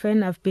quite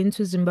often. I've been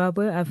to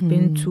Zimbabwe. I've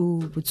been to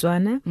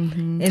Botswana,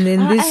 and then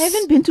I this.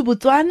 haven't been to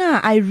Botswana.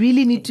 I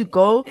really need to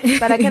go,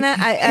 but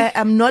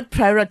I'm not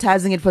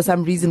prioritizing it for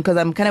some reason because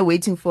I'm kind of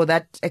waiting for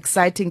that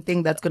exciting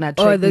thing that's gonna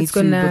attract me that's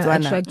to gonna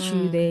Botswana. attract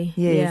you there.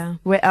 Yes. Yeah.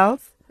 Where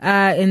else?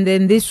 And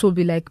then this will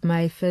be like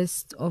my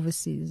first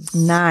overseas.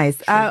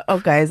 Nice. Oh,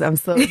 guys, I'm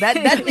so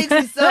that makes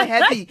me so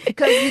happy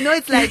because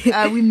it's like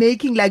we're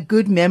making like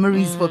good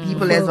memories for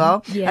people as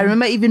well. Yeah. I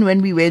remember even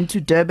when we went to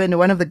Durban,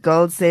 one of the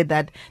girls said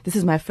that this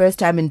is my first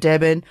time in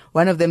Durban.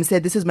 One of them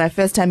said this is my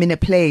first time in a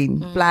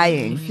plane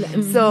flying.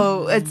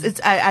 So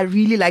I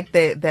really like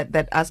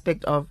that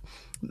aspect of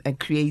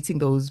creating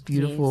those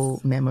beautiful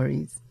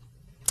memories.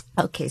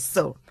 Okay,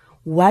 so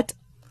what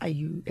are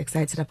you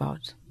excited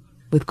about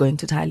with going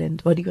to Thailand?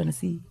 What are you going to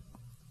see?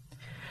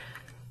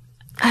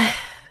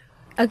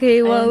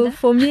 Okay, well,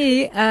 for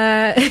me,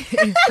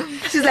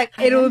 She's like,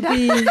 it will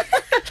be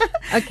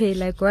okay.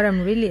 Like what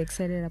I'm really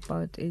excited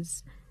about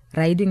is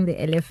riding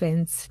the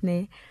elephants,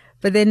 ne?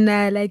 But then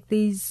like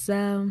these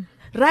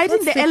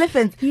Riding the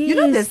elephants. Yes. You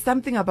know, there's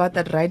something about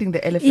that riding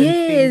the elephant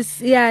Yes,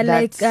 thing. yeah,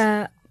 that's-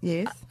 like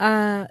yes.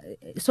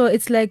 so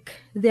it's like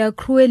they are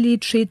cruelly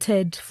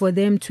treated for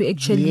them to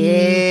actually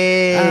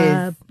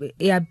Yes.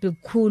 be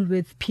cool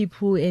with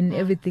people and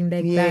everything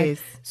like Yes.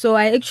 that. So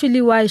I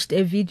actually watched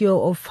a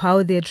video of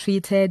how they're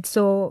treated.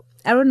 So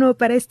I don't know,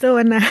 but I still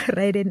wanna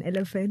ride an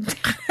elephant.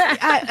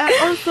 I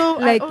also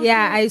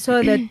I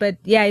saw that, but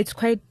yeah, it's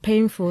quite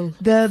painful.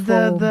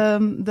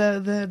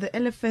 the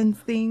elephant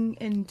thing,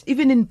 and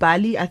even in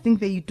Bali, I think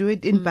they do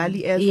it in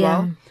Bali as yeah.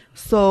 well.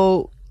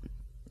 So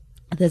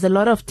there's a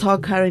lot of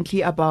talk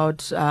currently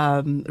about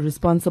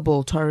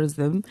responsible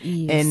tourism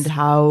Yes. and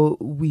how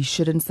we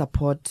shouldn't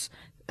support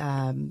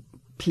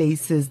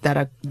places that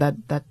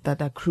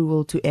are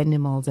cruel to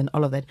animals and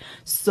all of that.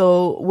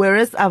 So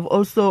whereas I've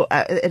also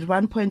at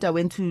one point I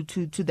went to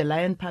the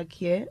Lion Park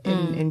here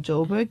in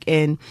Joburg,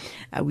 and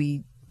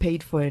we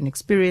paid for an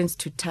experience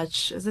to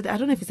touch, I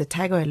don't know if it's a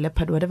tiger or a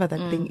leopard, whatever that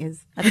thing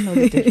is. I don't know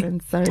the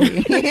difference,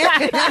 sorry.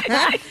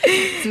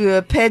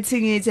 To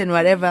petting it and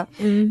whatever.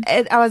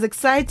 And I was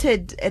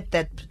excited at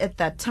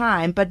that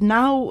time, but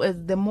now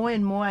the more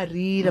and more I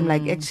read, I'm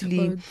like,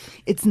 actually,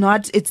 it's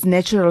not its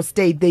natural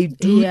state. They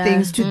do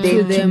things to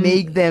them to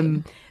make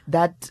them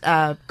that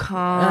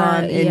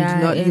calm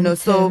and not, you know,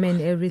 so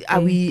and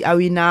everything. are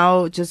we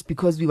now, just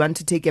because we want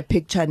to take a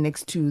picture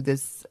next to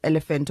this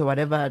elephant or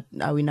whatever,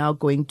 are we now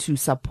going to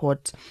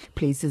support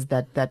places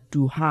that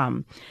do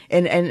harm?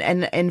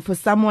 And for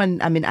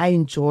someone, I mean, I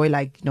enjoy,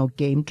 like, you know,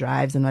 game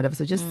drives and whatever,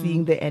 so just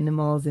seeing the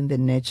animals in the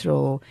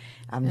natural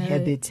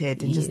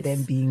habitat and just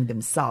them being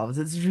themselves,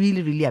 it's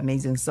really, really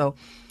amazing. So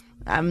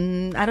I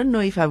don't know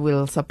if I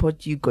will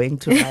support you going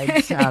to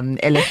ride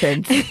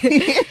elephants.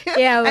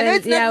 Yeah, I know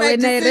it's not my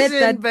when I read decision,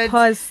 that but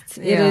post,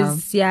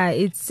 yeah.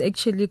 it's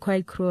actually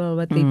quite cruel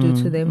what they do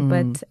to them.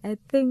 But I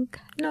think,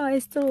 no, I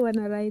still want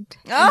to ride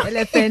an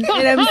elephant,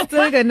 and I'm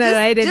still gonna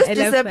ride an elephant.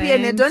 Just disappear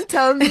and don't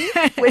tell me.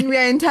 When we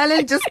are in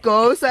Thailand, just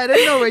go. So I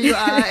don't know where you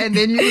are, and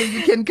then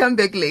you can come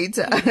back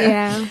later.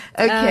 Yeah.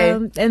 Okay.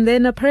 And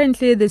then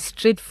apparently the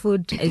street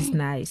food is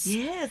nice.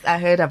 Yes, I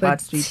heard about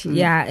But street food.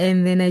 yeah,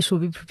 and then I should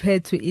be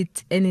prepared to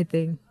eat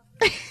anything.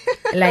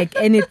 Like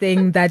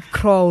anything that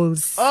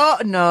crawls. Oh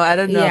no, I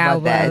don't know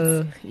about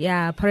that.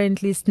 Yeah,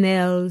 apparently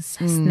snails,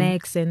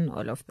 snakes, and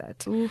all of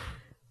that.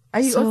 Are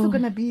you So- also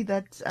gonna be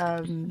that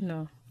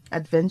No.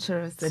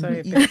 adventurous and Sorry,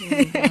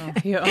 eating No.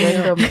 You're on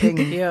random your,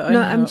 thing? you're on No,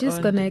 your I'm just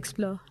own. gonna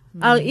explore.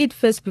 I'll eat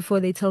first before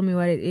they tell me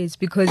what it is,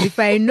 because if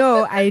I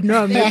know I'm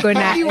not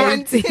gonna You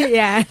want eat.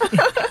 Yeah.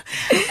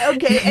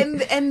 Okay,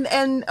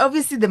 and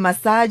obviously the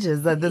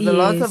massages. There's a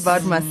lot Yes.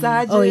 about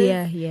massages. Oh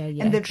yeah.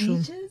 And the true.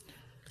 beaches.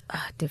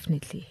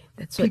 Definitely.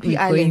 That's what Phi we're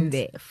Phi going Island.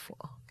 there for.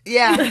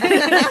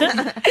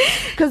 Yeah,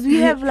 because we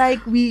have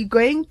we're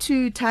going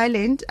to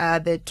Thailand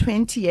the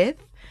 20th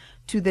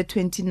to the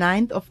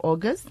 29th of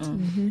August.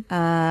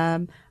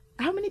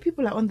 How many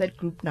people are on that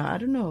group now? I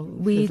don't know.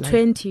 We There's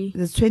 20.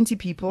 There's 20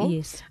 people.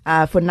 Yes.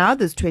 For now,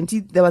 there's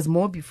 20. There was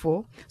more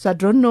before. So I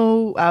don't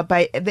know.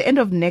 By the end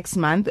of next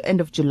month,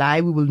 end of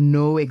July, we will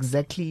know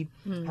exactly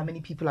how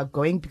many people are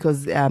going,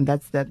 because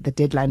that's the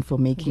deadline for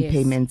making Yes.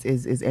 payments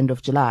is end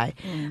of July.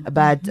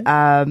 But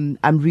I'm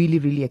really,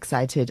 really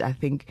excited. I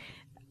think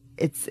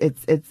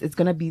it's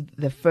gonna be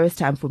the first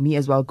time for me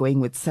as well going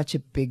with such a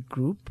big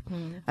group.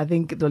 I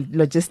think the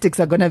logistics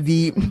are gonna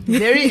be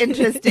very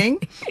interesting.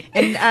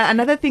 And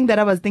another thing that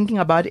I was thinking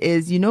about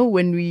is, you know,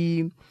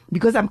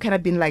 because I'm kind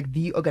of been like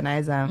the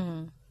organizer,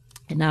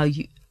 and now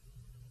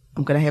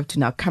I'm gonna have to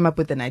now come up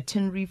with an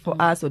itinerary for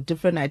us, or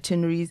different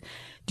itineraries.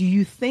 Do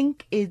you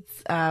think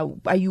it's are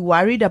you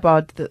worried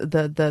about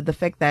the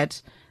fact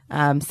that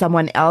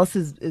someone else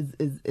is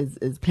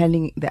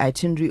planning the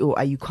itinerary, or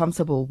are you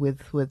comfortable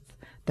with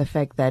the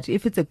fact that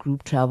if it's a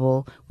group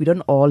travel, we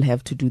don't all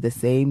have to do the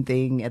same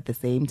thing at the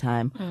same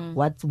time?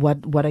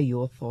 What are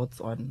your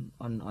thoughts on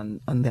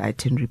the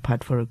itinerary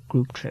part for a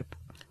group trip?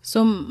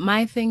 So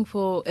my thing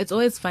it's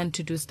always fun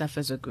to do stuff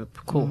as a group,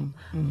 cool.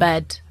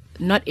 But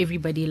not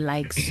everybody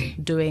likes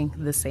doing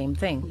the same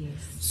thing.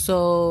 Yes.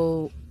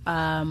 So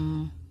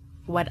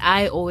what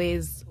I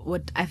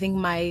think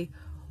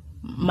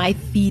my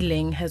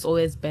feeling has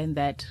always been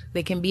that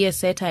there can be a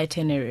set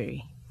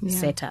itinerary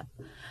set up.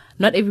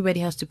 Not everybody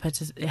has to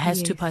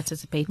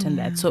participate in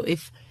that. So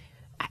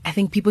I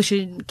think people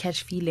shouldn't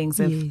catch feelings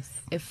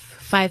if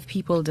 5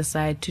 people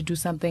decide to do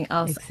something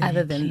else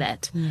other than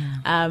that.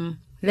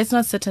 Let's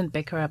not sit and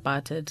bicker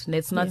about it.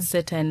 Let's not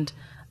sit and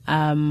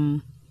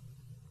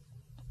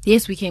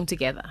yes, we came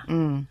together.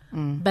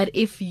 But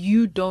if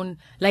you don't,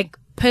 like,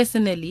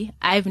 personally,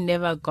 I've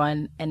never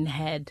gone and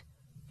had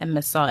a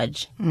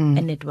massage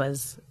and it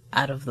was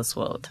out of this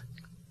world.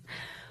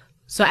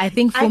 So I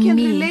think for me, I can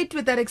relate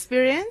with that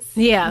experience.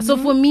 yeah. So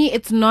for me,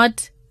 it's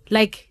not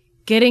like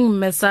getting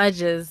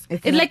massages.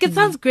 It's It not like it easy.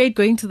 sounds great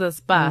going to the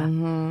spa,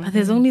 Mm-hmm. but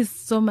there's only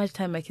so much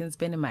time I can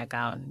spend in my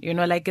gown. You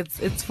know, like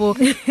it's for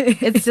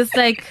it's just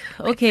like,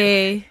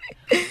 okay,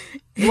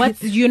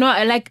 what's, you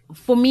know, like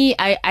for me,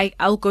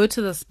 I'll go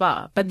to the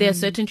spa, but there are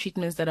certain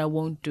treatments that I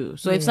won't do.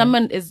 So if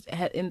someone is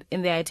in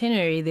the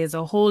itinerary, there's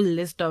a whole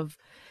list of,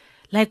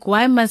 like,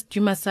 why must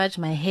you massage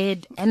my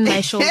head and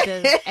my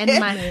shoulders and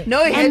my head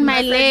and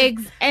my massages.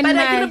 legs and But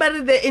I my think about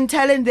it, in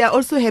Thailand, there are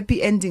also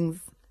happy endings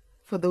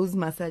for those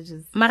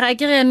massages. Mara, I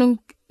get no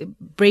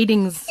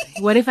braidings.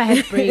 What if I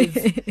had braids?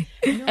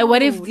 And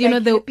what if, you know,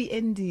 the happy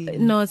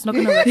ending? no, it's not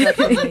gonna work out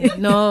for me.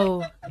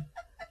 No,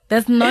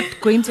 that's not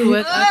going to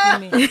work out for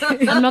me.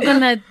 I'm not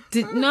gonna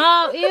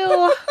no,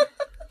 ew.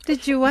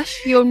 Did you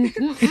wash your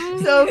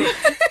So,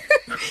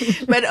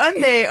 but on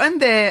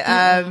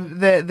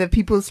the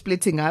people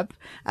splitting up,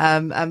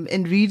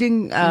 in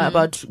reading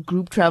about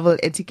group travel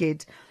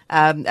etiquette,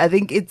 I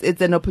think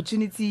it's an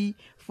opportunity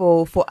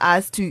for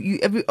us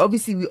to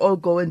obviously we all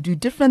go and do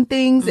different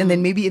things, and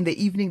then maybe in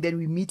the evening then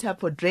we meet up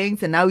for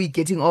drinks, and now we're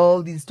getting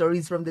all these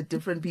stories from the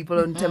different people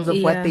in terms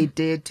of what they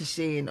did to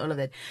share and all of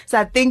that. So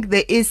I think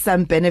there is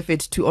some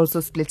benefit to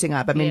also splitting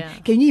up. I mean,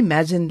 can you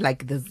imagine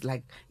like this?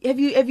 Like, have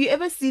you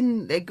ever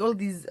seen like all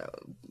these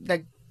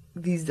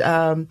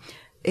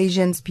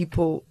Asians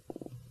people?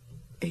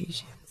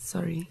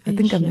 Sorry, I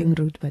think I'm being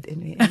rude, but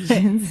anyway,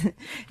 Asians.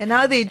 And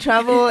how they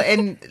travel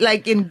and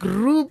like in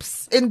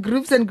groups, and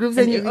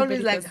you're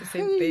always like, does the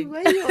same thing.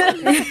 why are you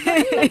always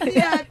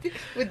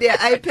with their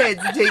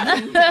iPads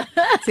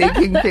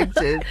taking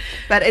pictures?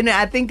 But anyway,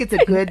 I think it's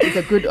a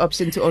good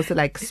option to also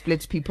like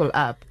split people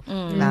up,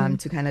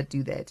 to kind of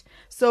do that.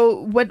 So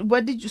what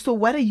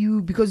are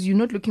you, because you're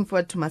not looking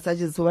forward to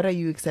massages, so what are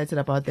you excited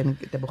about then?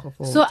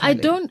 So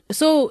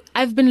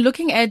I've been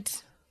looking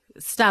at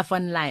stuff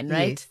online,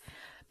 right? Yes.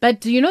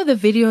 But you know the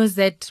videos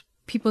that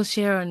people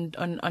share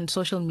on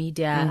social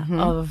media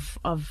of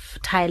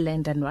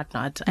Thailand and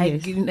whatnot.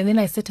 Yes. And then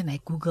I sit and I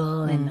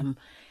Google and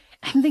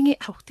I'm thinking,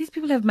 oh, these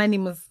people have money,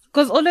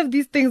 because all of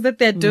these things that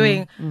they're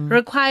doing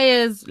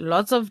requires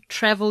lots of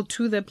travel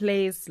to the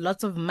place,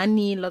 lots of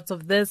money, lots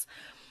of this.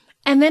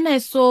 And then I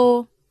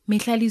saw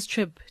Mihlali's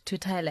trip to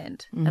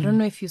Thailand. I don't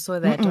know if you saw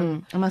that.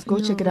 I must go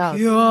check it out.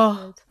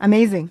 Yeah.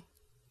 Amazing.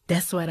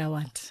 That's what I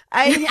want.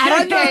 I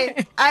don't know.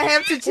 I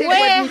have to check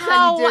what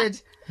Mihlali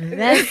did.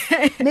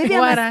 Maybe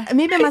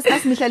I must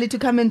ask Mihlali to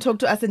come and talk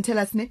to us and tell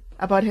us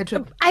about her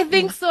trip. I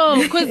think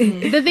so, because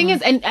the thing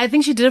is, and I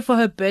think she did it for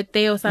her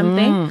birthday or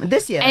something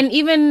this year. and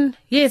even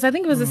yes, I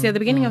think it was this year, the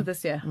beginning of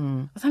this year,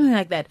 or something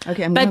like that.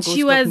 Okay, I'm gonna but go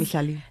she stalk was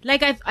Mihlali.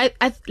 like, I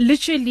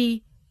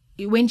literally,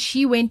 when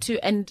she went to,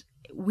 and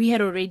we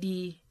had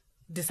already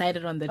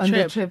decided on the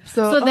trip.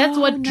 So that's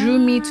what drew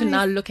me to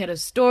now look at her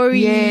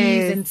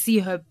stories and see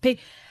her pic.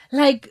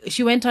 Like,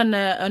 she went on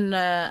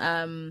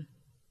a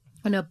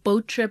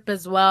boat trip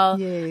as well.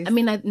 Yes. I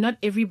mean, not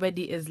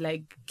everybody is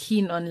like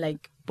keen on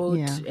like boat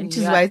and which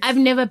is yacht. why I've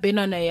never been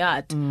on a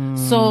yacht,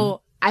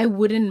 so I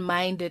wouldn't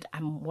mind it.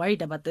 I'm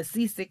worried about the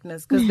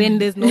seasickness, because then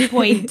there's no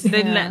point.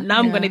 Then now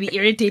I'm gonna be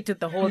irritated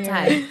the whole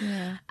time.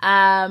 Yeah.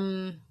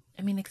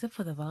 I mean, except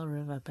for the Vaal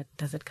River, but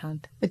does it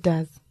count? It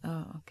does.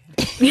 Oh, okay.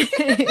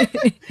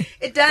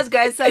 It does,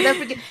 guys. South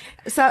Africa,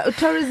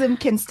 tourism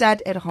can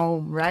start at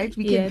home, right?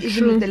 We can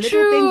even with the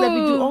little things that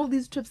we do, all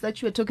these trips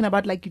that you were talking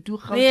about, like you do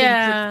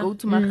Gauteng trips, go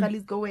to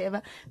Makhalis, go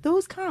wherever.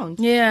 Those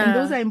count, and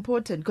those are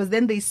important, because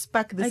then they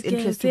spark this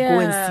interest to go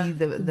and see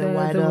the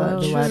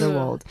wider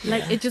world.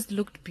 Like, it just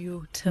looked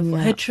beautiful.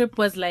 Her trip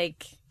was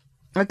like.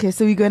 Okay,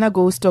 so we're gonna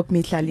go stalk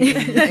Mihlali,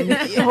 and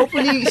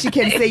hopefully she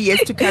can say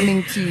yes to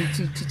coming to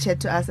chat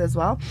to us as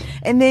well.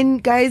 And then,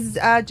 guys,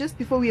 just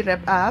before we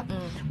wrap up,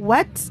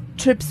 what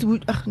tips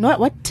would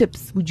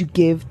you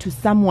give to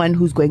someone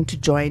who's going to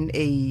join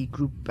a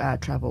group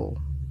travel,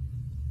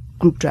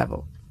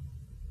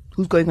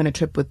 who's going on a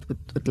trip with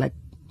like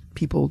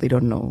people they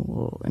don't know,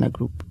 or in a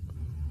group?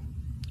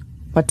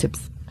 What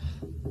tips?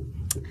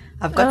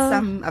 I've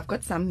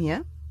got some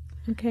here.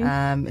 Okay.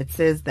 It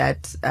says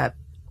that.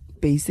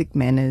 Basic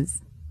manners.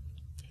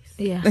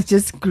 Yeah.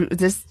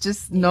 It's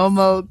just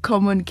normal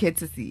common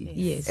courtesy.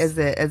 Yes. As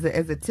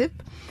a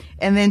tip.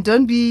 And then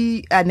don't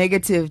be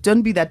negative.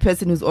 Don't be that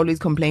person who's always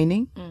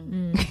complaining.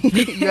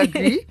 You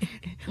agree?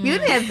 We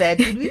didn't have that,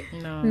 did we?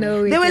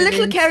 No. There were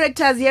little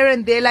characters here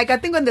and there. Like, I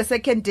think on the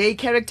second day,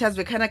 characters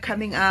were kind of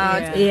coming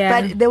out.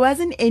 Yeah. But there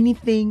wasn't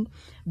anything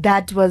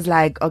that was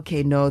like,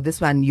 okay, no,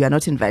 this one, you are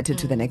not invited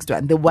to the next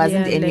one. There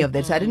wasn't any of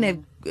that. So I didn't have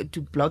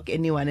to block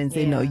anyone and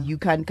say, no, you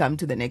can't come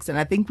to the next one.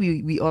 I think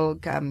we all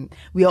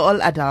we are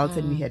all adults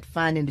and we had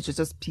fun, and it was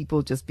just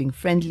people just being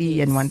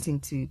friendly and wanting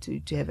to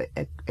have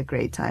a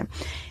great time.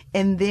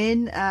 And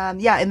then,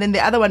 and then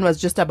the other one was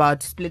just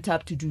about split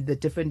up to do the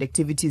different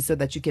activities so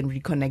that you can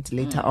reconnect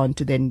later on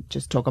to then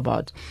just talk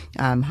about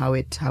how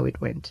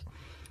it went.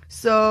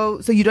 So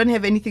you don't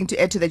have anything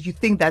to add to that? You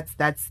think that's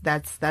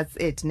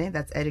it, ne?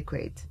 That's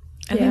adequate?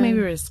 I think maybe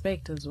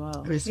respect as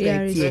well.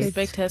 Respect, yes.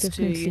 Respect has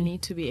definitely. to. You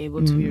need to be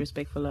able to be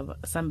respectful of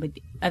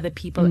other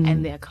people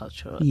and their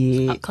cultural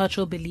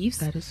beliefs.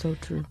 That is so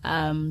true.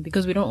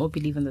 Because we don't all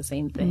believe in the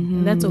same thing,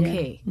 and that's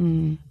okay.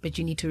 But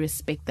you need to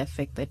respect the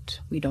fact that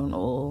we don't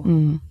all.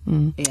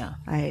 Yeah,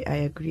 I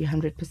agree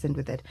 100%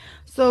 with that.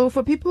 So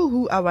for people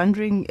who are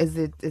wondering,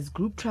 is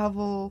group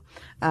travel,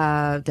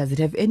 does it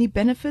have any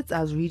benefits?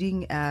 I was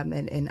reading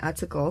an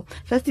article.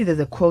 Firstly, there's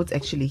a quote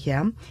actually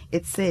here.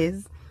 It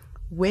says,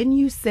 when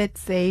you set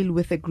sail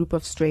with a group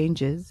of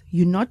strangers,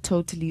 you're not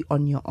totally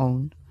on your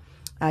own.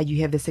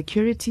 You have the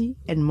security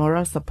and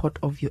moral support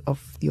of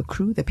your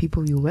crew, the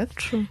people you're with.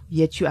 True.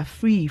 Yet you are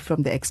free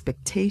from the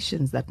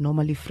expectations that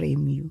normally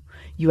frame you.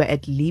 You are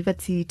at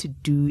liberty to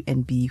do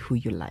and be who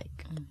you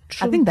like.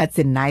 I think that's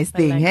a nice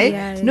thing, like hey? it.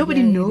 Yeah,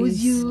 Nobody yeah, it knows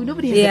is. you.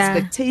 Nobody has Yeah.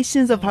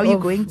 expectations of how you're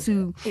going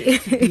to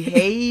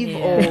behave Yeah.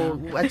 or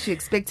what you're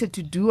expected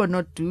to do or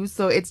not do.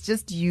 So it's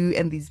just you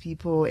and these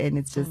people, and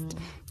it's just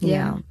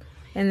Yeah.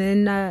 And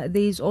then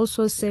there's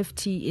also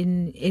safety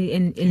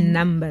in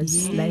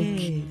numbers.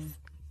 Like,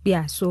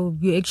 yeah, so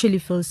you actually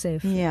feel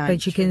safe. Yeah,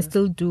 but you can true.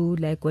 still do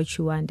like what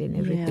you want and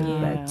everything.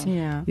 Yeah. But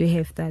Yeah. you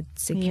have that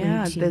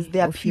security.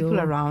 There are of people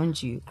your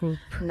around you. group.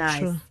 Nice.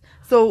 True.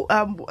 So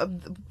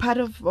part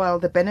of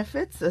the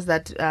benefits is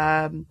that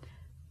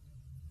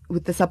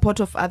with the support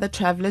of other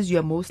travelers, you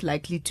are most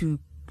likely to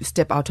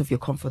step out of your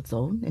comfort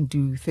zone and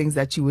do things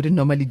that you wouldn't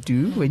normally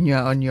do when you're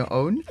on your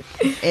own.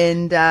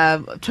 And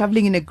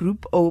traveling in a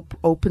group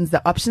opens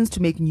the options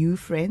to make new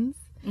friends.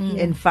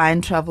 And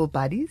find travel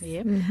buddies.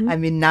 Yep. I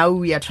mean, now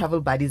we are travel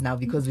buddies now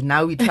because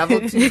now we travel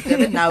to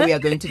Durban. Now we are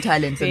going to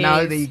Thailand. So now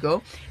Yes. there you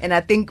go. And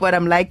I think what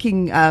I'm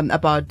liking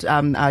about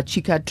our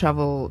Chika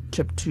travel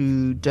trip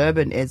to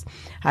Durban is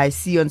I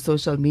see on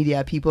social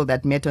media people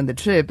that met on the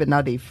trip and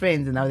now they're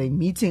friends and now they're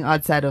meeting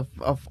outside of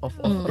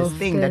this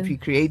thing that we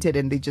created,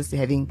 and they're just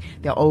having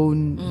their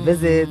own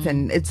visits,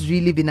 and it's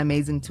really been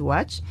amazing to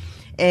watch.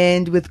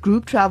 And with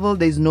group travel,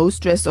 there's no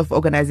stress of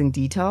organizing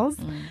details.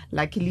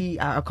 Luckily,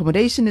 our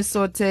accommodation is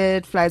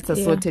sorted, flights are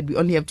sorted. We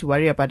only have to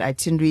worry about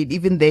itinerary.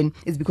 Even then,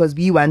 it's because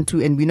we want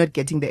to, and we're not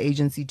getting the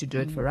agency to do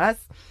it for us.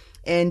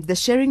 And the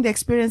sharing the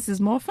experience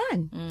is more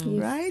fun,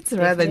 right?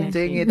 Rather than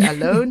doing it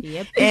alone.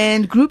 Yep.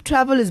 And group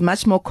travel is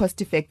much more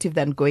cost effective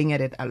than going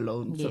at it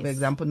alone. So, for Yes.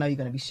 example, now you're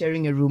going to be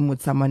sharing a room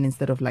with someone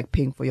instead of like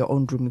paying for your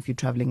own room if you're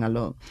traveling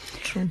alone.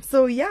 True.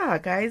 So yeah,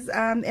 guys,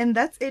 and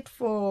that's it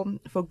for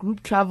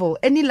group travel.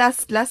 Any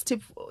last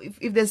tip?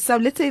 If there's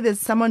some, let's say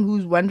there's someone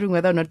who's wondering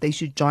whether or not they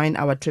should join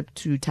our trip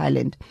to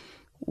Thailand.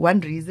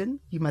 One reason,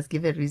 you must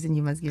give a reason.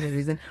 You must give a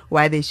reason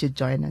why they should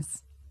join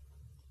us.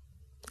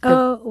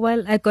 Oh,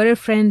 well, I got a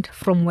friend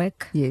from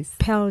work. Yes.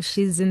 Pearl,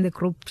 she's in the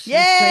group. She's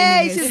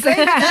Yay! joining us. She's going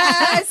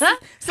with us.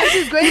 So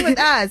she's going with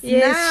us.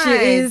 Yes, Nice.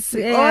 she is.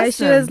 Yeah,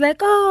 she Awesome. was like,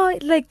 oh,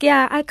 like,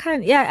 yeah, I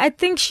can't. Yeah, I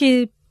think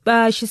she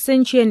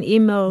sent you an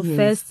email Yes,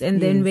 first,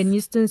 and then yes. when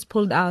Eustace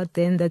pulled out,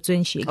 then that's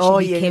when she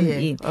actually came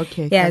in.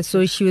 Okay. Yeah, gotcha.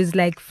 so she was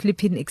like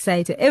flipping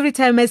excited. Every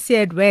time I see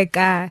her at work,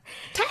 Thailand!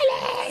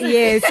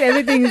 Yes,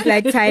 everything is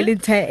like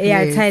Thailand,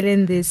 Yes.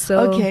 Thailand this.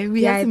 So Okay,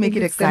 we have I to make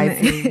think it it's gonna-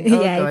 exciting.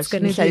 Oh, yeah, gosh. it's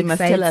going Michelle, to you be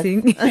must tell us.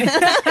 exciting.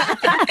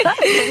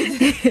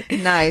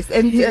 Nice.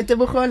 And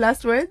Tebogo,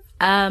 last word?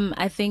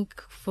 I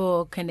think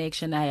for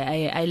connection,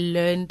 I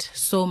learned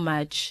so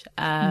much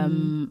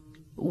from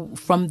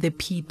the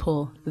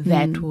people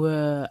that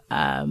were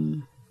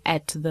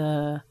at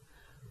the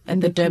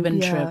Durban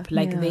yeah, trip.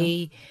 Like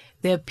yeah.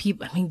 they're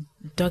people. I mean,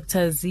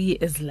 Dr. Z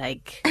is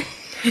like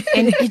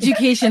an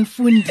education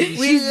fundi.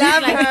 We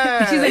love like,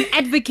 her. She's an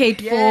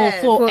advocate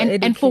Yes. for For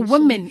and for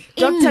women.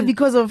 Doctor in-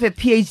 because of a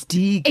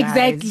PhD, guys.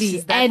 Exactly,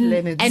 She's that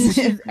learned.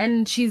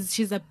 and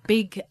she's a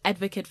big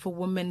advocate for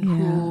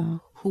women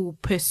who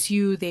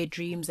pursue their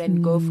dreams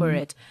and go for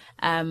it.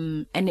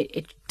 And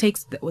it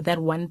takes that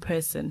one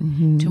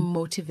person to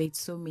motivate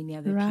so many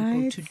other people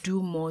Right. to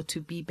do more, to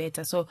be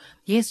better. So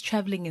yes,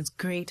 traveling is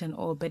great and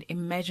all, but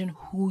imagine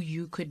who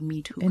you could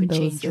meet who could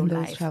change your in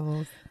those life.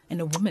 travels. And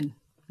a woman,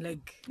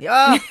 like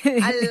Oh,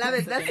 I love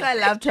it. That's why I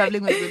love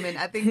traveling with women.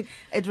 I think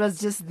it was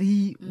just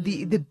the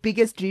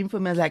biggest dream for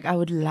me. I was like, I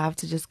would love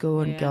to just go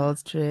on Yeah.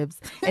 girls' trips.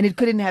 And it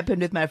couldn't happen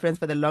with my friends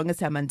for the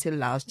longest time until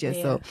last year.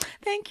 So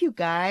thank you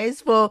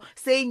guys for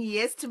saying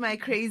yes to my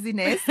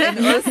craziness and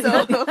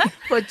also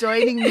for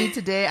joining me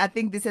today. I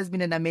think this has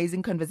been an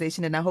amazing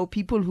conversation, and I hope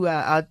people who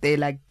are out there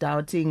like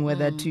doubting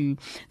whether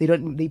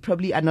they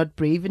probably are not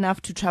brave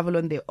enough to travel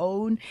on their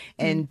own,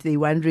 and they're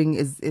wondering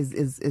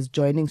is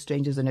joining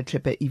strangers on a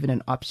trip even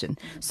an option.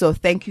 So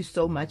thank you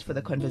so much for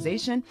the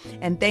conversation,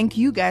 and thank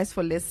you guys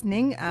for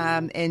listening,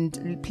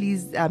 and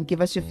please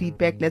give us your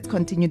feedback. Let's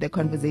continue the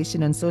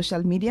conversation on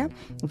social media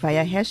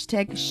via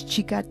hashtag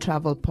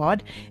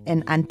 #ChikaTravelPod,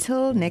 and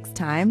until next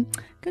time,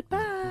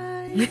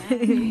 goodbye.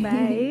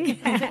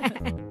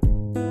 Bye.